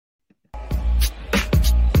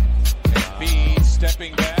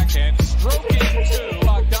stepping back and stroking two.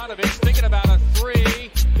 Bogdanovich thinking about a three.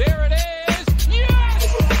 There it is. Yes!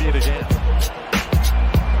 See it again.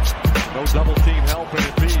 No double team help, and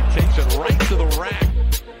Embiid takes it right to the rack.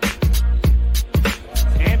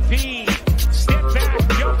 Embiid, step back,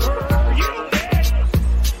 jumper, you bet!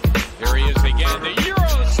 There he is again. The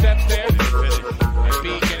Euro step there.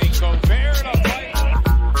 Embiid getting Gobert in a fight.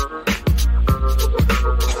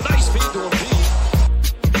 Nice feed to Embiid.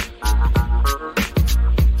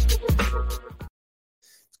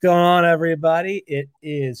 What's going on, everybody? It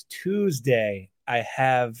is Tuesday. I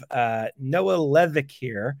have Noah Levick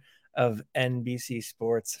here of NBC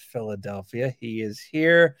Sports Philadelphia. He is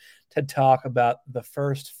here to talk about the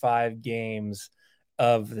first 5 games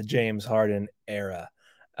of the James Harden era.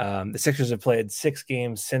 The Sixers have played 6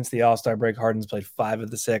 games since the All-Star break. Harden's played 5 of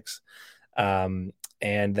the 6, and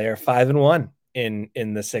they're 5-1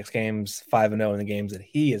 in the 6 games, 5-0 in the games that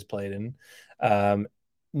he has played in.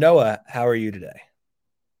 Noah, how are you today?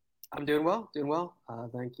 I'm doing well.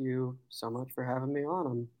 Thank you so much for having me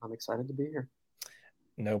on. I'm excited to be here.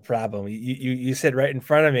 No problem. You sit right in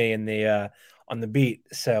front of me in the on the beat,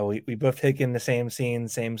 so we both take in the same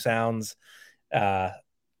scenes, same sounds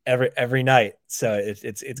every night. So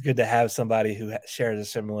it's good to have somebody who shares a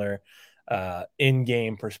similar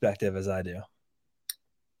in-game perspective as I do.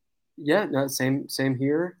 Yeah, no, same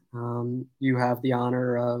here. You have the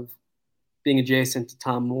honor of being adjacent to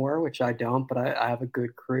Tom Moore, which I don't, but I have a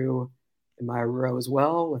good crew in my row as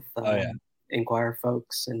well with Inquirer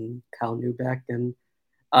folks and Kyle Newbeck and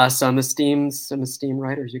some esteemed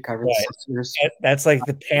writers who cover the Sixers. That's like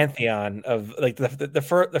the pantheon of like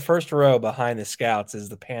the first row behind the scouts is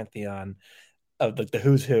the pantheon of the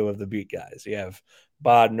who's who of the beat guys. You have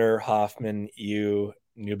Bodner, Hoffman, you,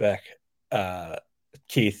 Newbeck,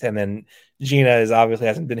 Keith, and then Gina obviously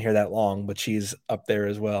hasn't been here that long, but she's up there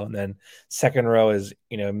as well. And then second row is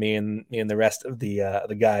me and the rest of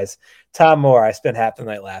the guys. Tom Moore, I spent half the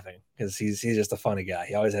night laughing because he's just a funny guy.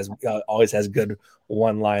 He always has good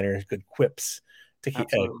one-liners, good quips to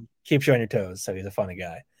keep you on your toes. So he's a funny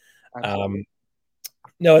guy.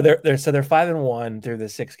 No, they're 5-1 through the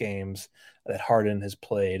 6 games that Harden has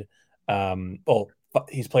played.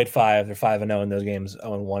 He's played 5. They're 5-0 in those games.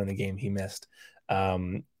 0-1 in the game he missed.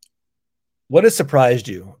 What has surprised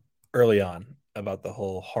you early on about the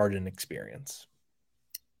whole Harden experience?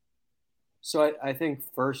 So I think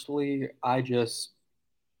firstly, I just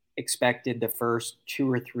expected the first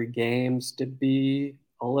 2 or 3 games to be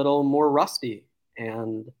a little more rusty,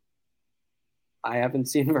 and I haven't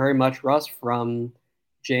seen very much rust from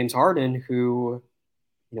James Harden, who,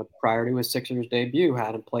 prior to his Sixers debut,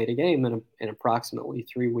 hadn't played a game in approximately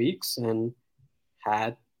 3 weeks and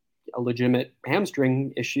had a legitimate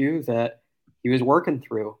hamstring issue that he was working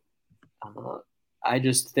through. I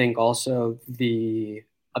just think also the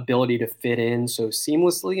ability to fit in so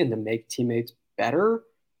seamlessly and to make teammates better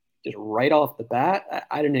just right off the bat.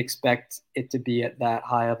 I didn't expect it to be at that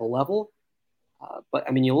high of a level. But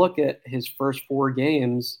I mean, you look at his first 4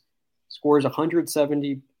 games, scores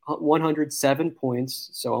 107 points,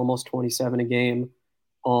 so almost 27 a game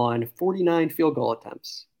on 49 field goal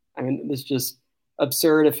attempts. I mean, this is just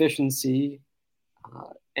absurd efficiency,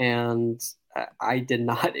 and I did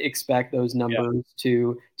not expect those numbers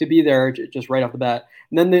to be there just right off the bat.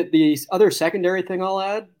 And then the other secondary thing I'll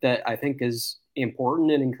add that I think is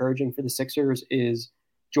important and encouraging for the Sixers is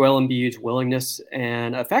Joel Embiid's willingness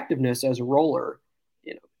and effectiveness as a roller.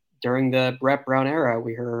 During the Brett Brown era,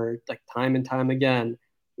 we heard like time and time again,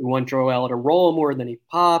 we want Joel to roll more than he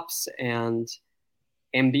pops, and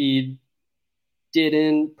Embiid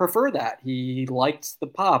didn't prefer that. He liked the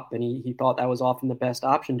pop, and he thought that was often the best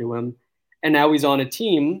option to him. And now he's on a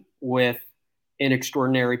team with an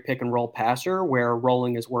extraordinary pick and roll passer where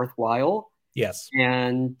rolling is worthwhile. Yes.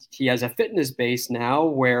 And he has a fitness base now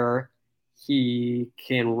where he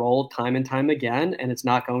can roll time and time again, and it's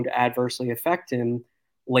not going to adversely affect him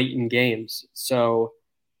late in games. So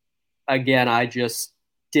again, I just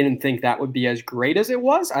didn't think that would be as great as it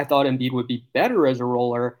was. I thought Embiid would be better as a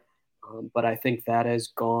roller, but I think that has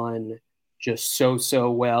gone just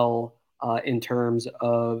so well in terms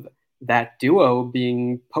of that duo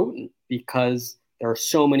being potent, because there are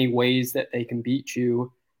so many ways that they can beat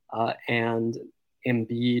you, and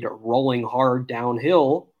Embiid rolling hard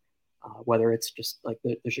downhill, whether it's just like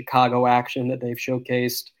the Chicago action that they've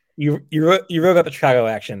showcased. You wrote about the Chicago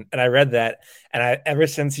action, and I read that, and ever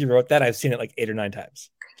since you wrote that, I've seen it like 8 or 9 times.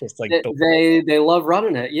 Just like they love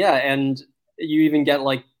running it, yeah, and you even get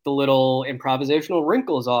like the little improvisational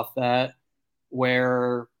wrinkles off that,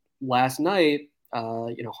 where last night,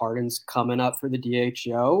 Harden's coming up for the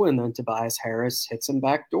DHO, and then Tobias Harris hits him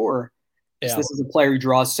backdoor, This is a player who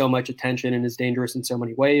draws so much attention and is dangerous in so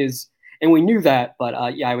many ways. And we knew that, but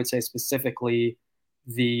I would say specifically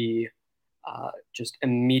the just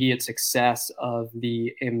immediate success of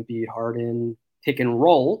the Embiid Harden pick and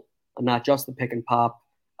roll, not just the pick and pop.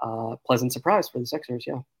 Pleasant surprise for the Sixers,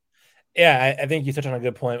 yeah. Yeah, I think you touched on a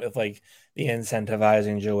good point with like the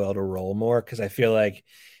incentivizing Joel to roll more, because I feel like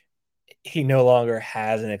he no longer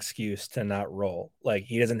has an excuse to not roll. Like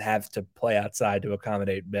he doesn't have to play outside to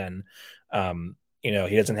accommodate Ben.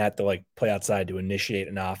 He doesn't have to like play outside to initiate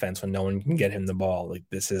an offense when no one can get him the ball. Like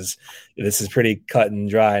this is pretty cut and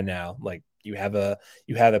dry now. Like you have a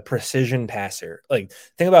precision passer. Like the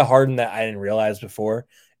thing about Harden that I didn't realize before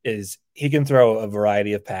is he can throw a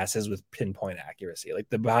variety of passes with pinpoint accuracy. Like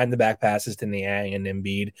the behind the back passes to Niang and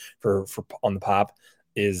Embiid for on the pop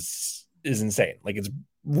is insane. Like it's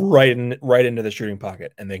right into the shooting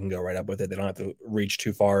pocket, and they can go right up with it. They don't have to reach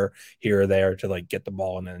too far here or there to like get the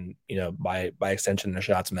ball, and then by extension the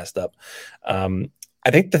shot's messed up. I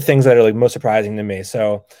think the things that are like most surprising to me,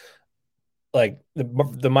 so like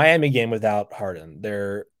the Miami game without Harden,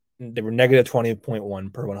 they were negative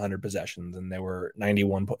 20.1 per 100 possessions, and they were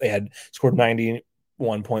 91. They had scored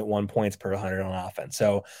 91.1 points per 100 on offense.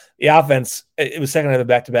 So the offense, it was second of the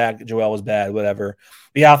back-to-back. Joel was bad, whatever.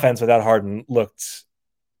 The offense without Harden looked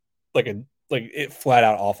like it flat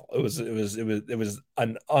out awful. It was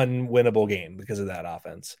an unwinnable game because of that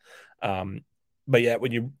offense. But yet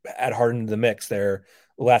when you add Harden to the mix, the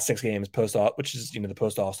last 6 games which is the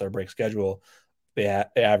post All-Star break schedule, they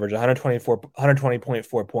average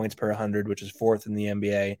 120.4 points per 100, which is 4th in the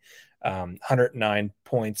NBA. 109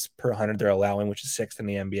 points per 100 they're allowing, which is 6th in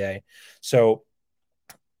the NBA. So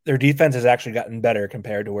their defense has actually gotten better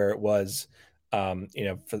compared to where it was,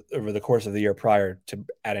 over the course of the year prior to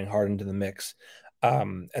adding Harden to the mix.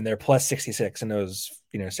 And they're plus 66 in those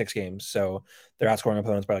 6 games. So they're outscoring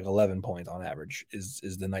opponents by like 11 points on average is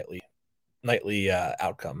the nightly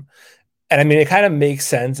outcome. And I mean, it kind of makes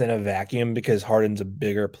sense in a vacuum because Harden's a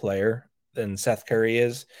bigger player than Seth Curry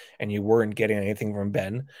is, and you weren't getting anything from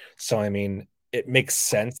Ben. So, I mean, it makes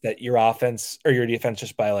sense that your offense or your defense,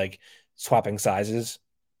 just by like swapping sizes,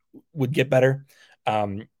 would get better.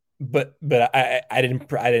 But I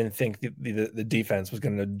didn't think the defense was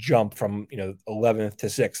going to jump from 11th to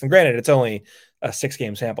 6th. And granted, it's only a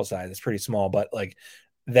 6-game sample size; it's pretty small, but like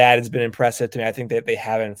that has been impressive to me. I think that they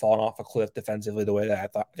haven't fallen off a cliff defensively the way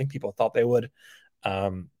that I think people thought they would.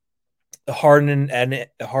 The Harden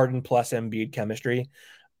plus Embiid chemistry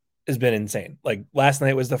has been insane. Like last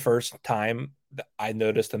night was the first time that I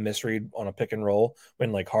noticed a misread on a pick and roll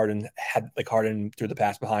when Harden threw the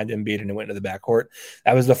pass behind Embiid and it went into the backcourt.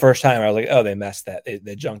 That was the first time I was like, oh, they messed that.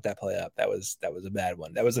 They junked that play up. That was a bad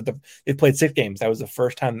one. That was they played 6 games. That was the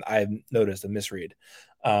first time I noticed a misread.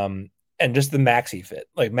 And just the Maxey fit.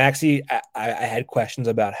 Like Maxey, I had questions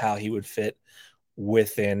about how he would fit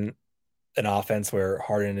within an offense where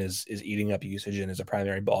Harden is eating up usage and is a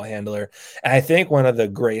primary ball handler. And I think one of the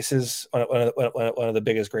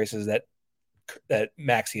biggest graces that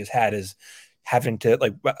Maxey has had is having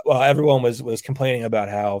to everyone was complaining about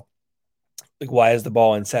how why is the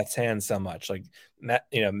ball in Seth's hands so much? Like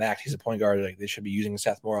Max, he's a point guard. Like they should be using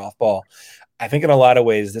Seth more off ball. I think in a lot of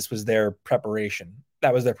ways this was their preparation.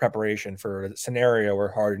 That was their preparation for a scenario where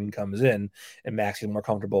Harden comes in and Max is more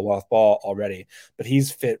comfortable off ball already. But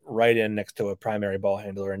he's fit right in next to a primary ball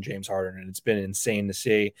handler in James Harden, and it's been insane to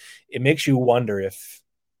see. It makes you wonder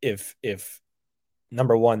if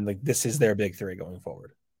number one, like this is their big 3 going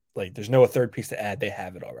forward. Like there's no third piece to add; they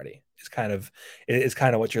have it already. It's kind of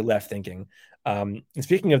what you're left thinking. And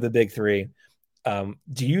speaking of the big 3,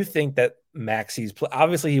 do you think that Maxey's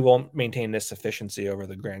obviously he won't maintain this efficiency over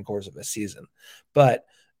the grand course of a season, but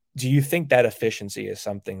do you think that efficiency is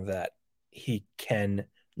something that he can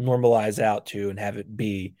normalize out to and have it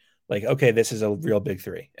be like, okay, this is a real big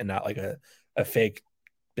 3 and not like a fake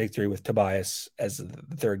big 3 with Tobias as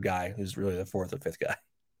the 3rd guy who's really the 4th or 5th guy?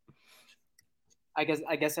 I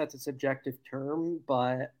guess that's a subjective term,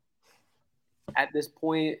 but at this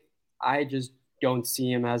point, I just don't see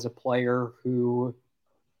him as a player who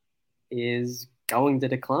is going to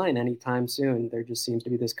decline anytime soon. There just seems to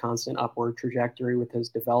be this constant upward trajectory with his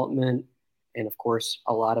development. And of course,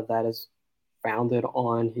 a lot of that is founded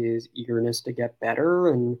on his eagerness to get better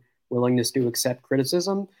and willingness to accept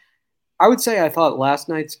criticism. I would say I thought last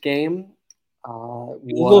night's game was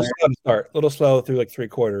a little slow to start, a little slow through like 3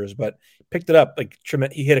 quarters, but picked it up. Like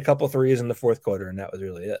he hit a couple threes in the 4th quarter, and that was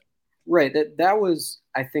really it. Right. That was,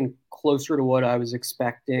 I think, closer to what I was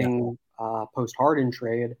expecting post Harden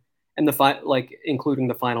trade, and including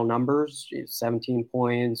the final numbers: 17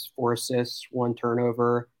 points, 4 assists, 1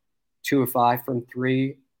 turnover, 2 of 5 from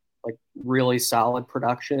 3. like really solid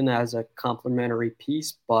production as a complementary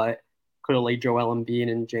piece, but clearly Joel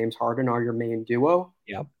Embiid and James Harden are your main duo.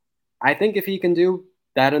 Yeah. I think if he can do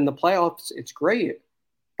that in the playoffs, it's great.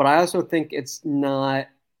 But I also think it's not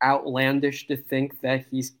outlandish to think that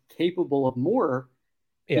he's capable of more,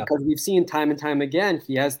 Yeah. because we've seen time and time again,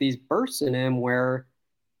 he has these bursts in him where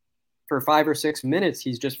for 5 or 6 minutes,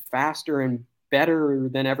 he's just faster and better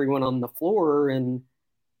than everyone on the floor, and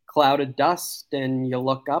cloud of dust, and you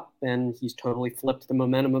look up and he's totally flipped the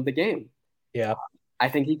momentum of the game. Yeah. I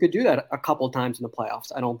think he could do that a couple of times in the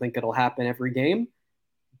playoffs. I don't think it'll happen every game,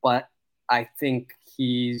 but I think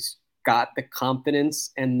he's got the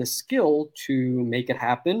confidence and the skill to make it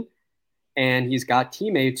happen. And he's got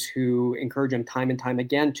teammates who encourage him time and time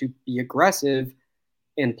again to be aggressive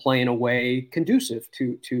and play in a way conducive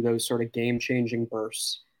to those sort of game-changing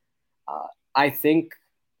bursts. I think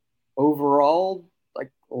overall,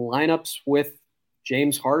 like lineups with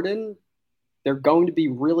James Harden, they're going to be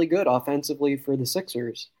really good offensively for the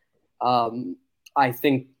Sixers. I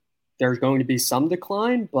think there's going to be some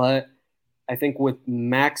decline, but I think with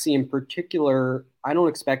Maxey in particular, I don't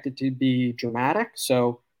expect it to be dramatic.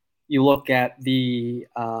 So you look at the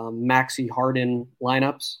Maxey Harden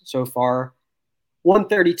lineups so far,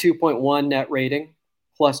 132.1 net rating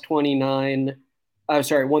plus 29.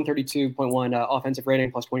 132.1 offensive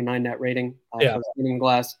rating plus 29 net rating for Spinning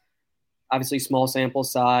Glass. Obviously, small sample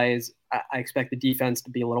size. I expect the defense to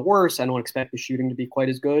be a little worse. I don't expect the shooting to be quite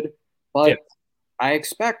as good. But I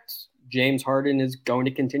expect James Harden is going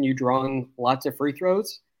to continue drawing lots of free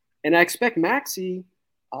throws. And I expect Maxey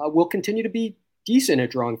will continue to be decent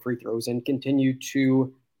at drawing free throws and continue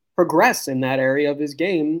to progress in that area of his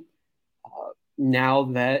game now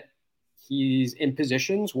that he's in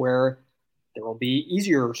positions where there will be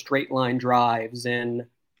easier straight line drives and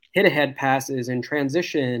hit ahead passes and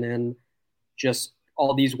transition and just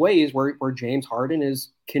all these ways where James Harden is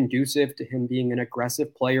conducive to him being an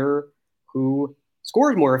aggressive player who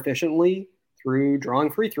scores more efficiently through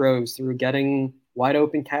drawing free throws, through getting wide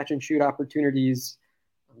open catch and shoot opportunities.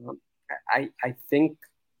 I think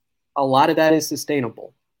a lot of that is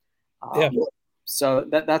sustainable. So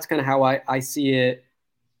that's kind of how I see it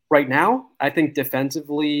right now. I think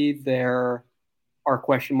defensively there are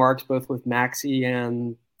question marks both with Maxey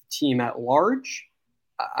and the team at large.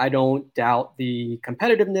 I don't doubt the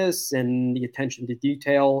competitiveness and the attention to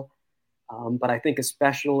detail, but I think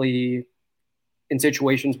especially in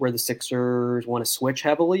situations where the Sixers want to switch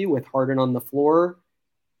heavily with Harden on the floor,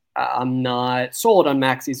 I'm not sold on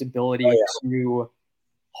Maxey's ability to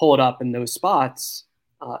hold up in those spots.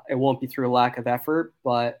 It won't be through a lack of effort,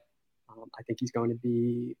 but I think he's going to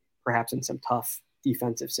be perhaps in some tough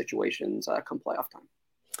defensive situations come playoff time.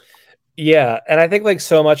 Yeah, and I think like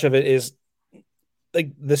so much of it is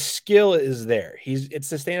like the skill is there. It's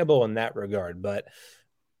sustainable in that regard, but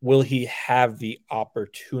will he have the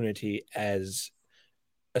opportunity as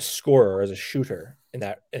a scorer, as a shooter in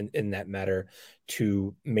that matter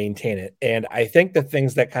to maintain it? And I think the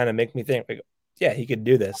things that kind of make me think like, yeah, he could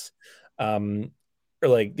do this. Or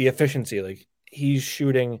like the efficiency, like he's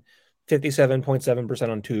shooting 57.7%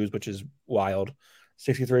 on twos, which is wild,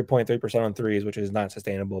 63.3% on threes, which is not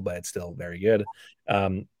sustainable, but it's still very good.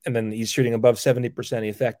 And then he's shooting above 70%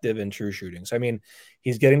 effective in true shooting. So, I mean,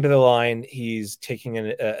 he's getting to the line. He's taking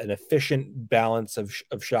an efficient balance of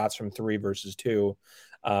shots from 3 versus 2.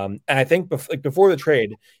 And I think before the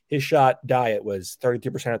trade, his shot diet was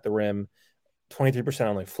 32% at the rim, 23%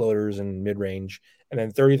 on like floaters and mid range, and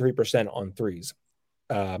then 33% on threes.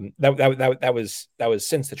 That was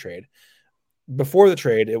since the trade. Before the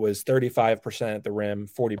trade, it was 35% at the rim,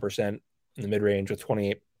 40% in the mid range, with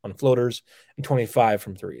 28 on floaters and 25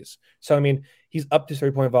 from threes. So I mean, he's up to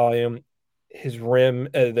 3-point volume. His rim,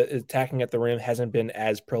 the attacking at the rim hasn't been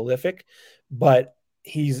as prolific, but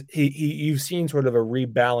you've seen sort of a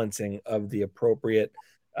rebalancing of the appropriate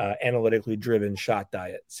analytically driven shot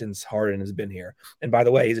diet since Harden has been here. And by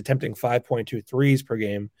the way, he's attempting 5.2 threes per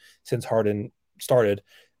game since Harden started.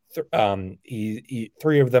 3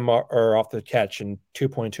 of them are off the catch and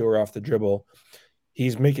 2.2 are off the dribble.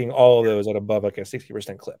 He's making all of those at above like a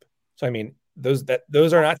 60% clip. So I mean, those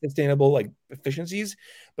are not sustainable like efficiencies,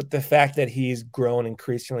 but the fact that he's grown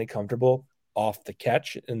increasingly comfortable off the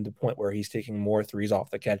catch, and the point where he's taking more threes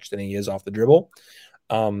off the catch than he is off the dribble,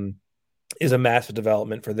 is a massive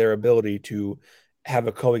development for their ability to have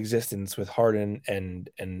a coexistence with Harden and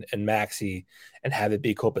Maxey and have it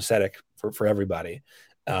be copacetic for everybody.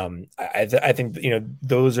 I think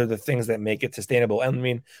those are the things that make it sustainable. And I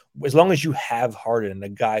mean, as long as you have Harden, a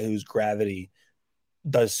guy whose gravity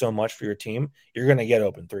does so much for your team, you're going to get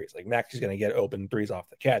open threes. Like Maxey's going to get open threes off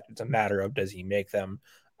the catch. It's a matter of, does he make them?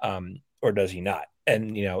 or does he not?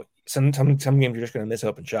 And some games you're just going to miss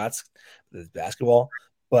open shots with basketball,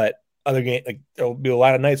 but other games, like there'll be a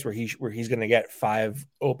lot of nights where he's going to get 5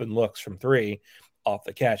 open looks from 3 off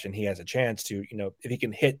the catch, and he has a chance to, if he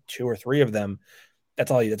can hit 2 or 3 of them,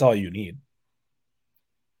 that's all you need.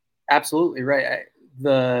 Absolutely right.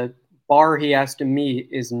 The bar he has to meet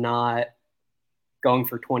is not going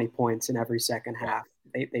for 20 points in every second half.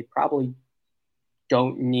 They probably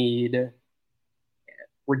don't need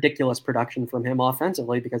ridiculous production from him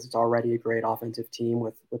offensively because it's already a great offensive team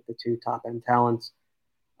with the 2 top end talents.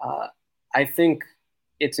 I think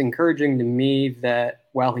it's encouraging to me that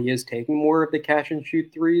while he is taking more of the catch and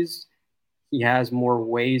shoot threes, he has more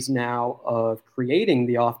ways now of creating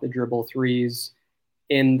the off the dribble threes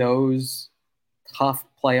in those tough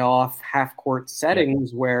playoff half court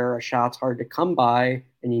settings where a shot's hard to come by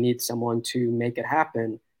and you need someone to make it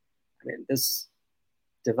happen. I mean, this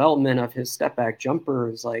development of his step back jumper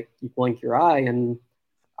is like you blink your eye and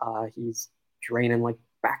he's draining like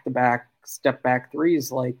back to back step back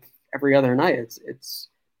threes like every other night. It's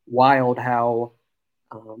wild how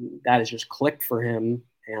that has just clicked for him.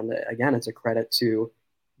 And again, it's a credit to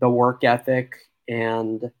the work ethic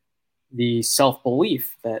and the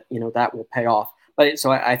self-belief that, that will pay off. But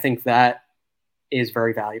so I think that is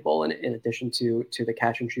very valuable in addition to the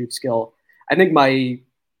catch and shoot skill. I think my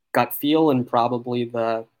gut feel and probably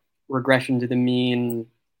the regression to the mean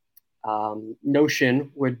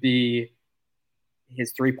notion would be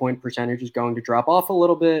his 3-point percentage is going to drop off a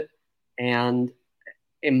little bit. And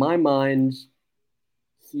in my mind,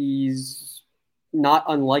 he's not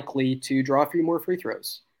unlikely to draw a few more free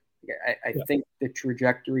throws. I think the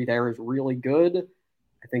trajectory there is really good.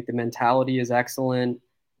 I think the mentality is excellent.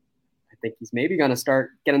 I think he's maybe going to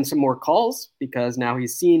start getting some more calls because now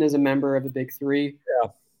he's seen as a member of the big 3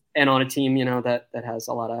 and on a team, that has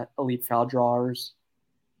a lot of elite foul drawers.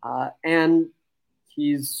 And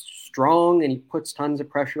he's strong and he puts tons of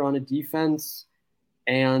pressure on a defense.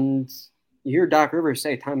 And you hear Doc Rivers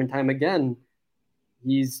say time and time again,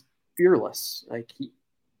 he's fearless. Like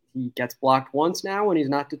he gets blocked once now and he's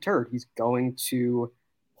not deterred. He's going to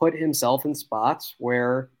put himself in spots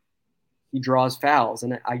where he draws fouls.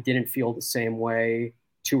 And I didn't feel the same way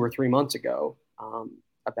 2 or 3 months ago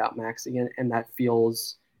about Maxey. And that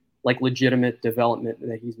feels like legitimate development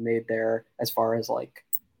that he's made there as far as like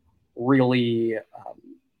really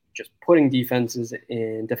just putting defenses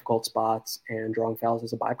in difficult spots and drawing fouls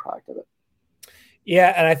as a byproduct of it.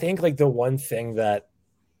 Yeah. And I think like the one thing that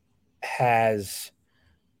has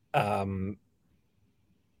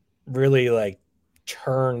really like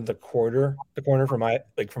turned the corner from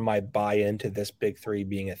my buy into this big 3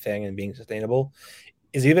 being a thing and being sustainable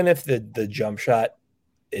is even if the jump shot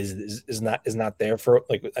is not there for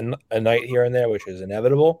like a night here and there, which is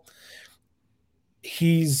inevitable.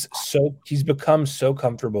 He's become so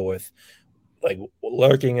comfortable with like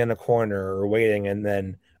lurking in a corner or waiting, and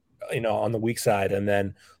then on the weak side, and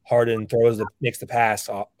then Harden makes the pass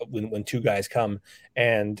when 2 guys come,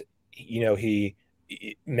 and he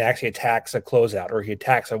Maxey attacks a closeout or he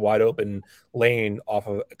attacks a wide open lane off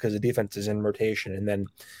of because the defense is in rotation, and then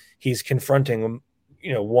he's confronting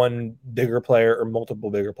one bigger player or multiple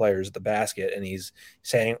bigger players at the basket, and he's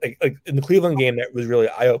saying like in the Cleveland game that was really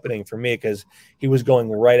eye-opening for me because he was going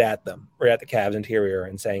right at the Cavs interior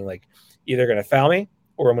and saying like either going to foul me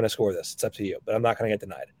or I'm going to score this. It's up to you, but I'm not going to get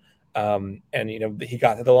denied. And he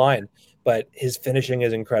got to the line, but his finishing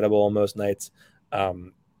is incredible on most nights.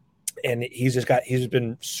 And he's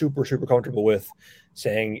been super, super comfortable with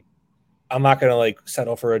saying, I'm not going to like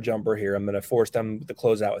settle for a jumper here. I'm going to force them to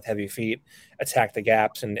close out with heavy feet, attack the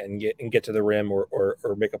gaps and get to the rim or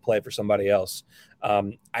make a play for somebody else.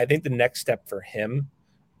 I think the next step for him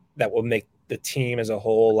that will make the team as a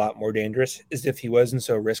whole a lot more dangerous is if he wasn't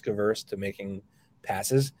so risk averse to making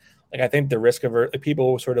passes. Like I think the risk averse, like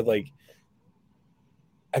people sort of like,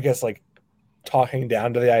 I guess like talking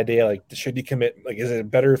down to the idea, like should he commit, like is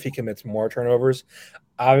it better if he commits more turnovers?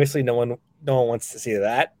 Obviously no one wants to see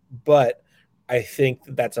that, but I think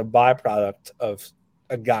that's a byproduct of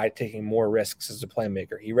a guy taking more risks as a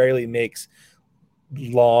playmaker. He rarely makes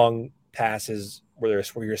long passes where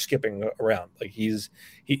you're skipping around. Like he's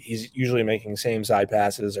usually making same side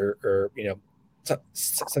passes or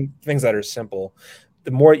some things that are simple.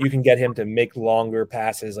 The more you can get him to make longer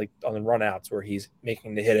passes, like on the runouts where he's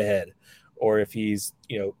making the hit ahead, or if he's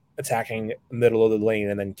attacking the middle of the lane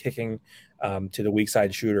and then kicking to the weak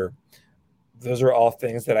side shooter, those are all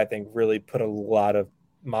things that I think really put a lot of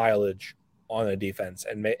mileage on the defense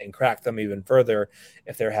and crack them even further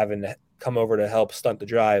if they're having to come over to help stunt the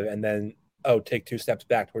drive and then take 2 steps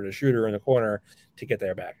back toward the shooter in the corner to get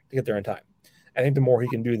there in time. I think the more he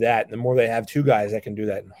can do that, and the more they have two guys that can do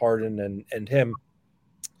that, and Harden and him,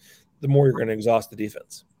 the more you're going to exhaust the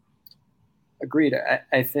defense. Agreed.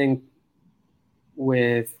 I think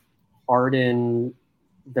with Harden,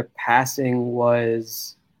 the passing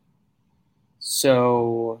was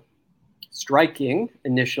so striking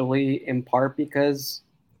initially, in part because,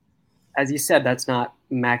 as you said, that's not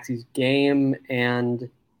Maxi's game. And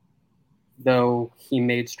though he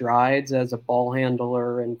made strides as a ball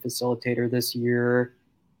handler and facilitator this year,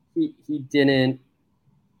 he didn't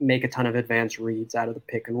make a ton of advanced reads out of the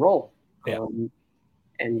pick and roll. Yeah.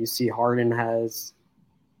 And you see Harden has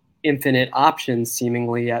infinite options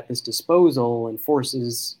seemingly at his disposal and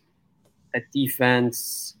forces a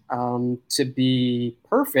defense to be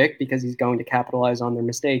perfect because he's going to capitalize on their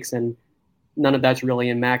mistakes. And none of that's really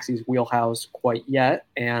in Maxi's wheelhouse quite yet.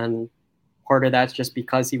 And part of that's just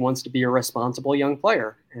because he wants to be a responsible young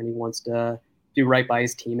player and he wants to do right by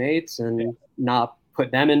his teammates and not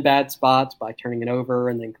put them in bad spots by turning it over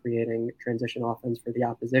and then creating transition offense for the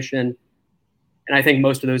opposition. And I think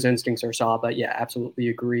most of those instincts are saw, but yeah, absolutely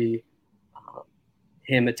agree.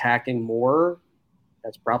 Him attacking more,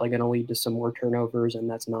 that's probably going to lead to some more turnovers, and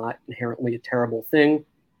that's not inherently a terrible thing.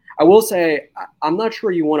 I will say, I'm not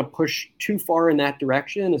sure you want to push too far in that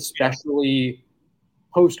direction, especially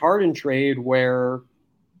post-Harden trade where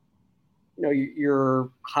your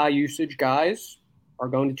high usage guys are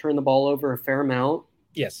going to turn the ball over a fair amount.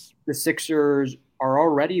 Yes. The Sixers are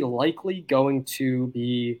already likely going to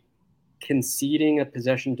be conceding a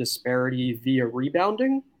possession disparity via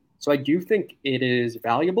rebounding. So I do think it is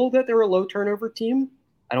valuable that they're a low turnover team.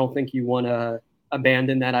 I don't think you want to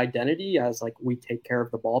abandon that identity as like we take care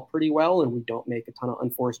of the ball pretty well and we don't make a ton of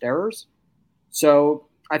unforced errors. So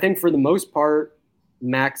I think for the most part,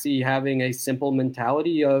 Maxey having a simple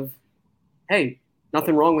mentality of, hey,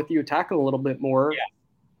 nothing wrong with you attacking a little bit more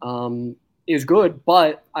is good.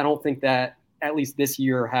 But I don't think that at least this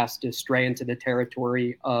year has to stray into the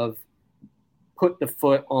territory of put the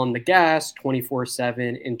foot on the gas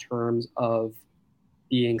 24/7 in terms of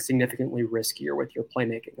being significantly riskier with your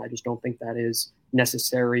playmaking. I just don't think that is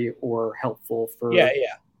necessary or helpful for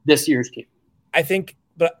this year's team. I think,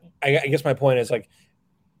 but I guess my point is like,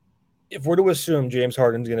 if we're to assume James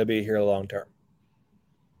Harden's going to be here long term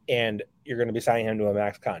and you're going to be signing him to a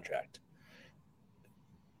max contract,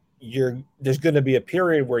 there's going to be a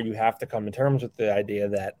period where you have to come to terms with the idea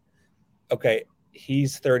that, okay,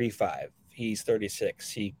 he's 35. He's 36.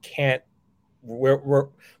 He can't.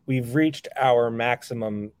 We've reached our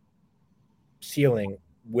maximum ceiling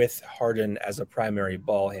with Harden as a primary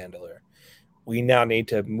ball handler. We now need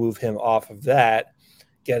to move him off of that,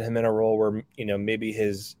 get him in a role where maybe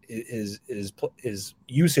his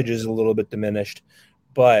usage is a little bit diminished,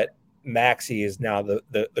 but Maxey is now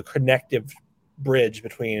the connective bridge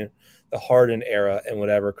between the Harden era and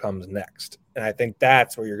whatever comes next. And I think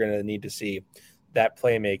that's where you're going to need to see that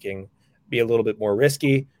playmaking be a little bit more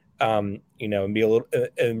risky, and be a little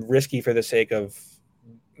risky for the sake of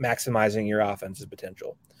maximizing your offense's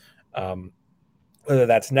potential. Whether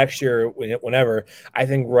that's next year, whenever, I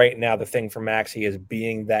think right now the thing for Maxey is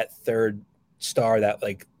being that third star that,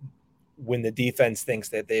 like, when the defense thinks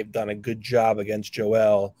that they've done a good job against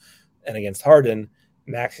Joel and against Harden,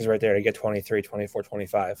 Maxey's right there to get 23, 24,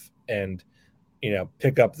 25 and,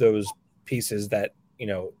 pick up those pieces that,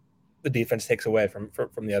 the defense takes away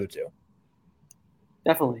from the other two.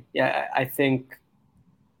 Definitely. Yeah, I think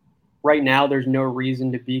right now there's no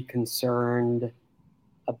reason to be concerned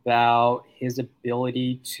about his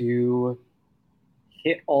ability to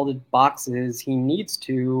hit all the boxes he needs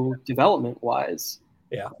to development-wise.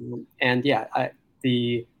 Yeah.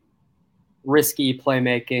 The risky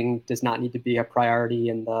playmaking does not need to be a priority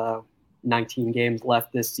in the 19 games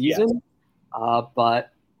left this season. Yeah.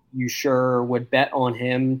 But you sure would bet on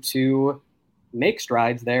him to make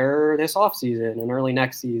strides there this offseason and early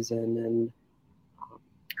next season. And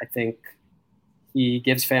I think he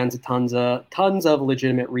gives fans tons of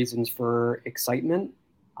legitimate reasons for excitement.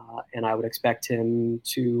 And I would expect him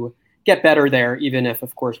to get better there, even if,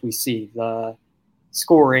 of course, we see the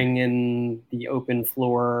scoring in the open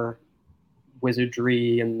floor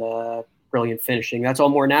wizardry and the brilliant finishing. That's all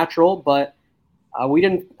more natural, but I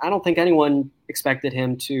don't think anyone expected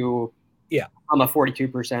him to I'm a 42%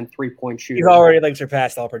 3-point shooter. He's already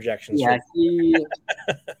surpassed all projections. Yeah, he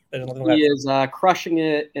is crushing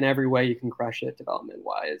it in every way you can crush it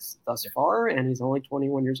development-wise thus far, and he's only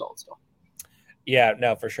 21 years old still. Yeah,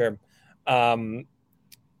 no, for sure.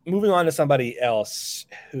 Moving on to somebody else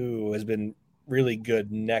who has been really good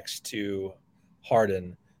next to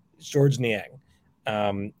Harden, George Niang.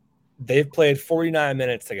 They've played 49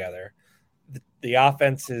 minutes together. the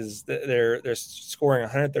offense is they're scoring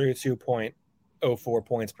 132.04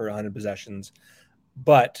 points per 100 possessions,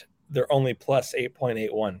 but they're only plus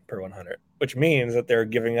 8.81 per 100, which means that they're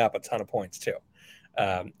giving up a ton of points too.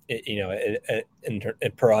 In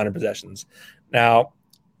per 100 possessions. Now,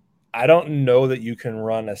 I don't know that you can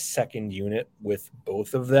run a second unit with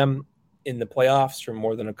both of them in the playoffs for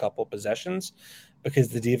more than a couple possessions because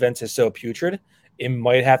the defense is so putrid. It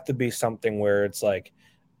might have to be something where it's like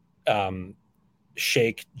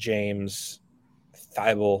Shake, James,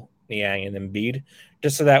 Thibault, Niang, and Embiid,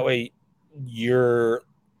 just so that way you're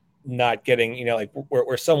not getting, like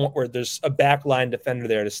where there's a backline defender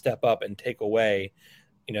there to step up and take away,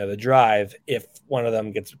 the drive if one of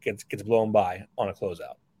them gets blown by on a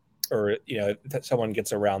closeout, or if someone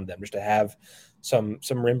gets around them, just to have some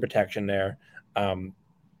rim protection there.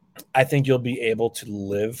 I think you'll be able to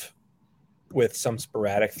live with some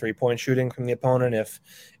sporadic 3-point shooting from the opponent if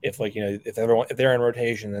they're in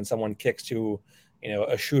rotation and someone kicks to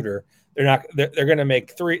a shooter, they're going to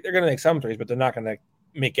make some threes, but they're not going to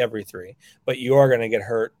make every three. But you are going to get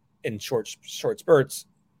hurt in short spurts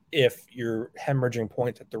if you're hemorrhaging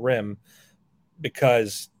points at the rim,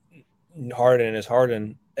 because Harden is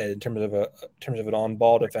Harden in terms of an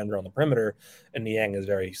on-ball defender on the perimeter, and Niang is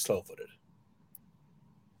very slow-footed.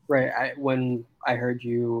 Right. When I heard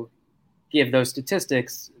you give those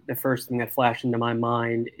statistics, the first thing that flashed into my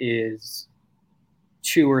mind is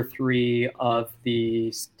 2 or 3 of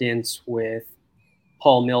the stints with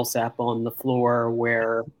Paul Millsap on the floor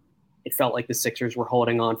where it felt like the Sixers were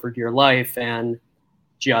holding on for dear life and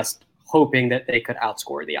just hoping that they could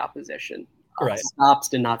outscore the opposition. Right. Stops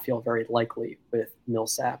did not feel very likely with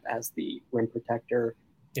Millsap as the rim protector.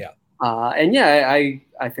 Yeah. I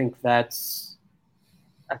think that's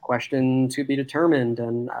a question to be determined.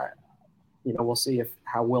 And, we'll see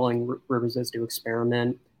how willing Rivers is to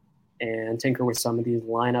experiment and tinker with some of these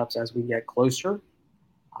lineups as we get closer.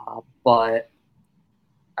 But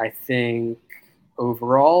I think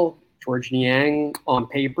overall, George Niang on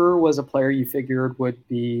paper was a player you figured would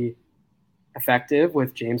be effective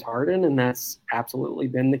with James Harden, and that's absolutely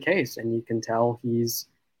been the case. And you can tell he's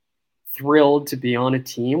thrilled to be on a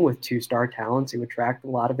team with 2-star talents who attract a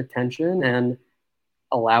lot of attention and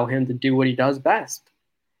allow him to do what he does best.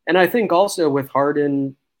 And I think also with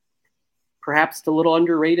Harden, perhaps it's a little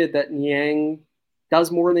underrated that Niang does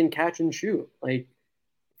more than catch and shoot. Like,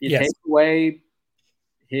 if you take away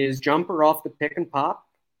his jumper off the pick and pop,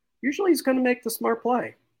 usually he's going to make the smart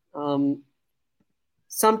play.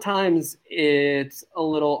 Sometimes it's a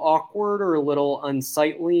little awkward or a little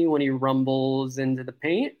unsightly when he rumbles into the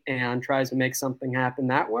paint and tries to make something happen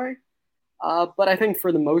that way. But I think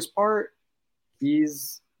for the most part,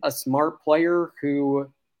 he's a smart player who,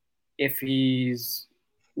 if he's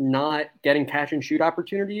not getting catch and shoot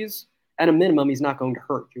opportunities, at a minimum, he's not going to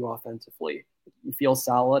hurt you offensively. You feel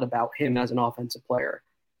solid about him as an offensive player.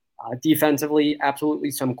 Defensively,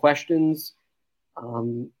 absolutely some questions,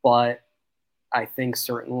 but I think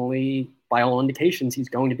certainly by all indications, he's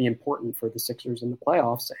going to be important for the Sixers in the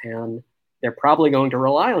playoffs, and they're probably going to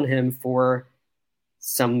rely on him for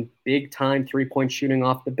some big-time 3-point shooting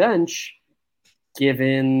off the bench,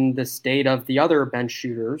 given the state of the other bench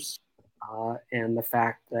shooters and the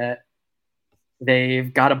fact that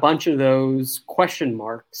they've got a bunch of those question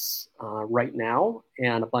marks right now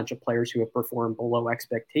and a bunch of players who have performed below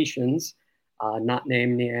expectations, not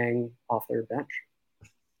named Niang, off their bench.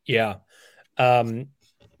 Yeah.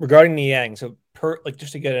 Regarding Niang, so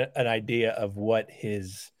just to get an idea of what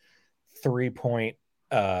his 3-point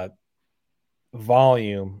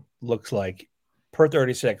volume looks like per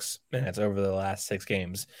 36 minutes over the last 6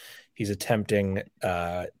 games, he's attempting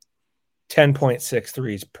 10.6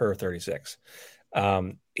 threes per 36.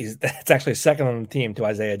 That's actually second on the team to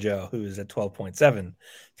Isaiah Joe, who's at 12.7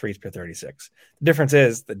 threes per 36. The difference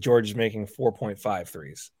is that George is making 4.5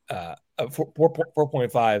 threes,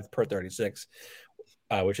 4.5 per 36,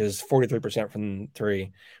 which is 43% from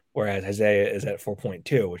 3, whereas Isaiah is at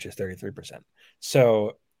 4.2, which is 33%.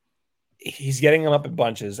 So he's getting them up in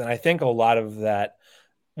bunches, and I think a lot of that,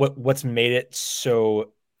 what's made it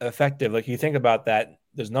so effective, like you think about that,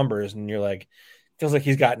 those numbers, and you're like, feels like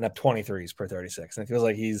he's gotten up 23s per 36, and it feels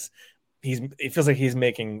like he's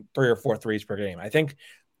making 3 or 4 threes per game. I think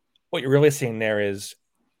what you're really seeing there is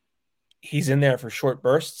he's in there for short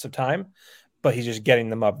bursts of time, but he's just getting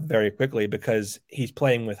them up very quickly because he's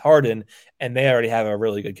playing with Harden, and they already have a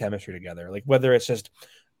really good chemistry together. Like whether it's just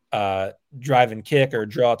drive and kick or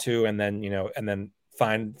draw 2, and then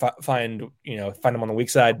find him on the weak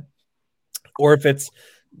side, or if it's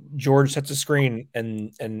George sets a screen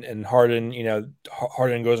and Harden,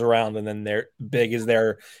 Harden goes around, and then Big is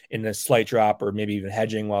there in a slight drop or maybe even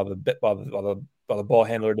hedging while the ball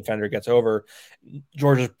handler defender gets over.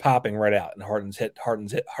 George is popping right out, and Harden's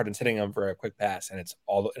hitting him for a quick pass, and it's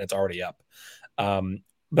already up.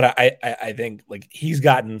 But I think like he's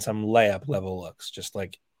gotten some layup level looks, just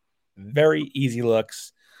like very easy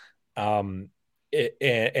looks. And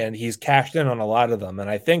he's cashed in on a lot of them. And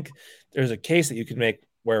I think there's a case that you could make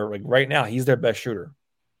where like right now he's their best shooter.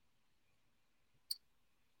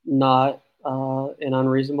 Not an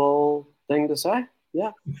unreasonable thing to say.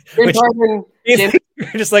 Yeah. James Harden, you're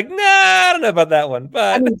just like, nah, I don't know about that one.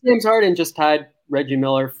 But I mean, James Harden just tied Reggie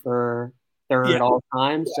Miller for third all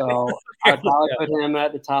time. So I'd probably put him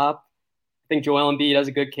at the top. I think Joel Embiid has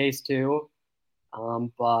a good case too.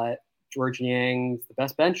 But George Niang's the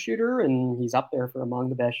best bench shooter, and he's up there for among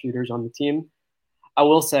the best shooters on the team. I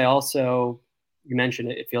will say also, you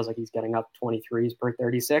mentioned it feels like he's getting up 23s per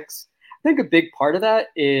 36. I think a big part of that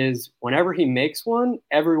is whenever he makes one,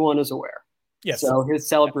 everyone is aware. Yes. So his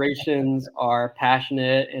celebrations are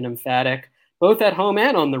passionate and emphatic, both at home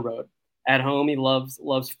and on the road. At home, he loves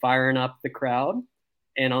firing up the crowd,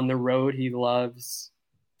 and on the road, he loves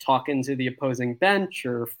talking to the opposing bench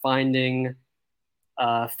or finding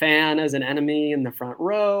a fan as an enemy in the front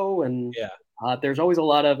row. And there's always a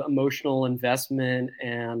lot of emotional investment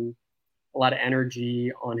and a lot of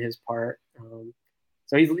energy on his part.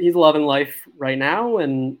 So he's loving life right now,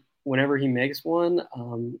 and whenever he makes one,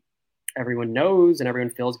 everyone knows and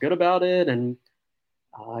everyone feels good about it. And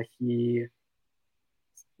he,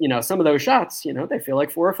 some of those shots, they feel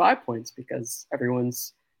like 4 or 5 points because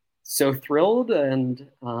everyone's so thrilled and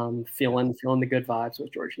feeling the good vibes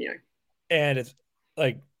with George Niang. And it's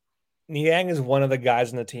like Niang is one of the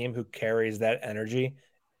guys on the team who carries that energy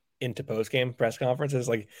into post-game press conferences.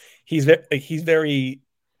 Like he's very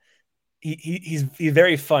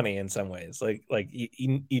funny in some ways. Like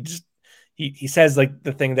he says like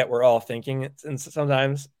the thing that we're all thinking and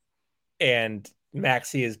sometimes, and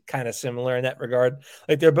Maxey is kind of similar in that regard.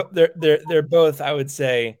 Like they're both, I would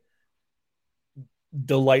say,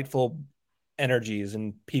 delightful energies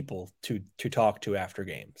and people to talk to after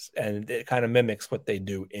games, and it kind of mimics what they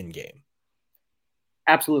do in game.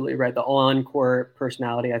 Absolutely right. The on-court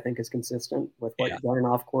personality, I think, is consistent with what you're doing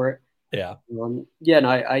off court. Yeah. And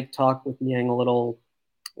I talked with Niang a little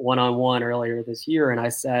one-on-one earlier this year, and I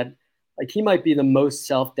said, like, he might be the most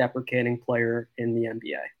self-deprecating player in the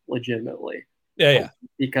NBA, legitimately. Yeah.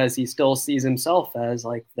 Because he still sees himself as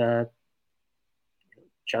like the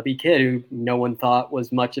chubby kid who no one thought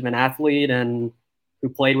was much of an athlete and who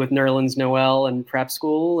played with Nerlens Noel in prep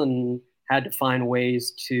school and had to find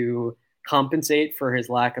ways to compensate for his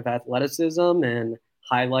lack of athleticism and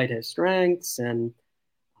highlight his strengths. And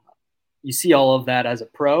you see all of that as a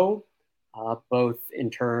pro, both in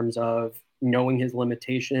terms of knowing his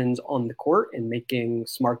limitations on the court and making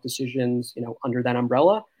smart decisions, under that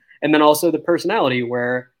umbrella. And then also the personality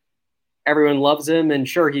where everyone loves him, and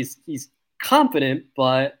sure, he's confident,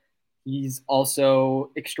 but he's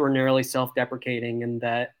also extraordinarily self-deprecating in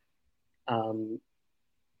that,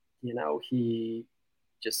 he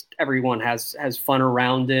just, everyone has fun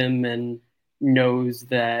around him and knows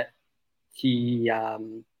that he's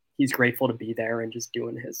grateful to be there and just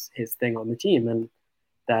doing his thing on the team. And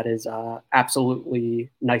that is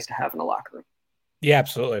absolutely nice to have in a locker room. Yeah,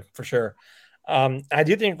 absolutely. For sure. I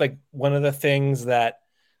do think like one of the things that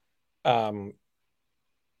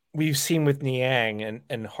we've seen with Niang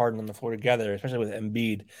and Harden on the floor together, especially with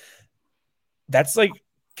Embiid, that's like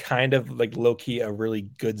kind of like low key a really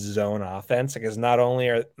good zone offense. Because not only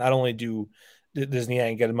does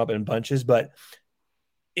Niang get them up in bunches, but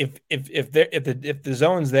if the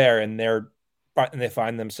zone's there and they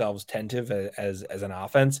find themselves tentative as an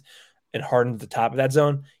offense, and Harden's at the top of that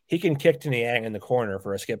zone, he can kick to Niang in the corner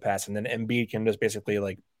for a skip pass, and then Embiid can just basically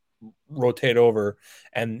like rotate over,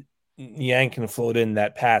 and Niang can float in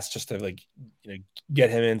that pass just to like get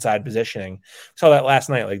him inside positioning. Saw that last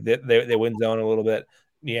night. Like they win zone a little bit.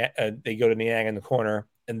 They go to Niang in the corner,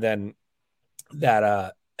 and then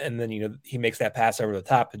he makes that pass over the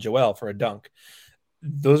top to Joel for a dunk.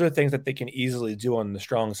 Those are things that they can easily do on the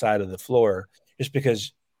strong side of the floor, just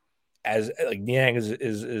because as like Niang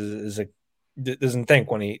is like doesn't think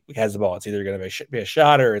when he has the ball. It's either going to be a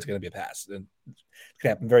shot or it's going to be a pass. And it can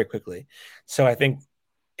happen very quickly. So I think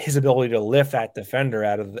his ability to lift that defender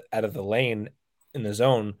out of the lane in the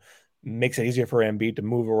zone makes it easier for Embiid to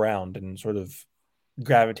move around and sort of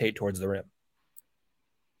gravitate towards the rim.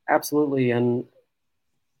 Absolutely. And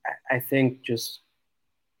I think just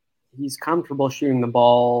he's comfortable shooting the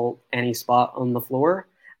ball any spot on the floor.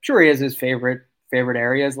 I'm sure he has his favorite favorite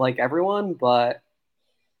areas like everyone, but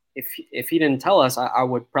if he didn't tell us, I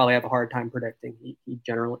would probably have a hard time predicting. He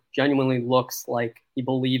genuinely looks like he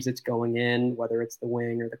believes it's going in, whether it's the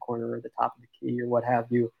wing or the corner or the top of the key or what have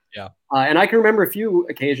you. Yeah. And I can remember a few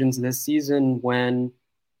occasions this season when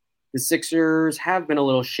the Sixers have been a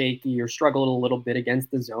little shaky or struggled a little bit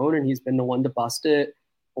against the zone, and he's been the one to bust it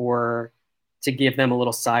or to give them a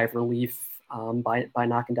little sigh of relief by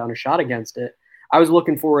knocking down a shot against it. I was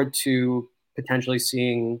looking forward to potentially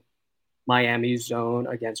seeing Miami's zone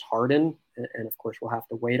against Harden, and of course we'll have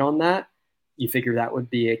to wait on that. You figure that would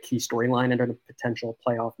be a key storyline in a potential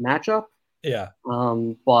playoff matchup. Yeah.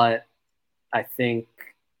 But I think,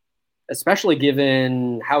 especially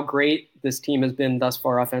given how great this team has been thus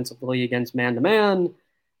far offensively against man-to-man,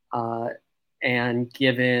 and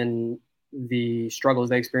given the struggles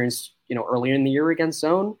they experienced, earlier in the year against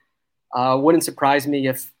zone, wouldn't surprise me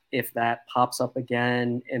if that pops up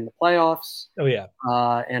again in the playoffs. Oh yeah.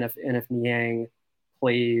 And if Niang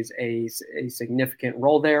plays a significant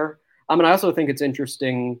role there. I also think it's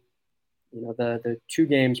interesting, the 2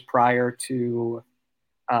 games prior to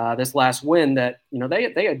this last win that,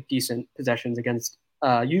 they had decent possessions against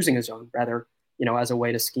using a zone rather, as a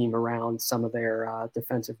way to scheme around some of their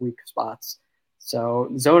defensive weak spots.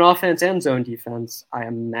 So zone offense and zone defense, I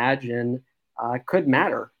imagine, could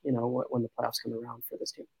matter, when the playoffs come around for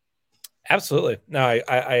this team. Absolutely. No,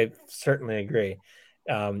 I certainly agree.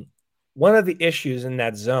 One of the issues in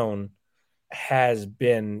that zone has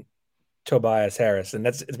been Tobias Harris, and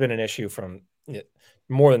it's been an issue from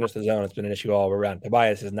more than just the zone. It's been an issue all around.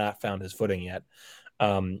 Tobias has not found his footing yet.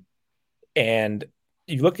 And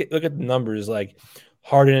you look at the numbers, like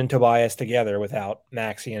Harden and Tobias together without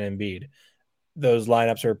Maxey and Embiid. Those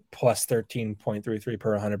lineups are plus 13.33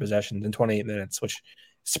 per 100 possessions in 28 minutes, which is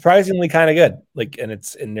surprisingly kind of good.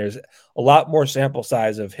 And there's a lot more sample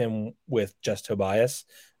size of him with just Tobias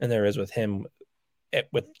than there is with him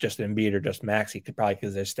with just Embiid or just Maxey, probably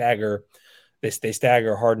because they stagger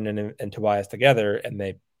Harden and Tobias together, and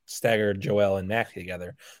they stagger Joel and Maxey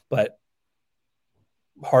together. But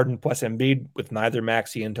Harden plus Embiid with neither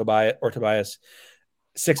Maxey and Tobias,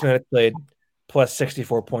 6 minutes played, plus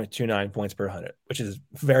 64.29 points per 100, which is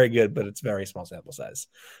very good, but it's very small sample size.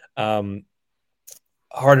 Harden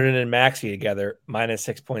and Maxey together, minus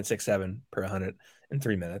 6.67 per 100 in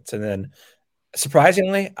 3 minutes. And then,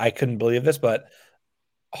 surprisingly, I couldn't believe this, but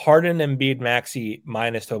Harden, Embiid, Maxey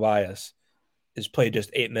minus Tobias is played just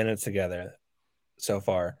 8 minutes together so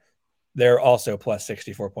far. They're also plus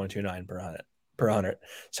 64.29 per 100.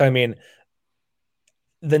 So, I mean,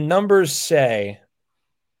 the numbers say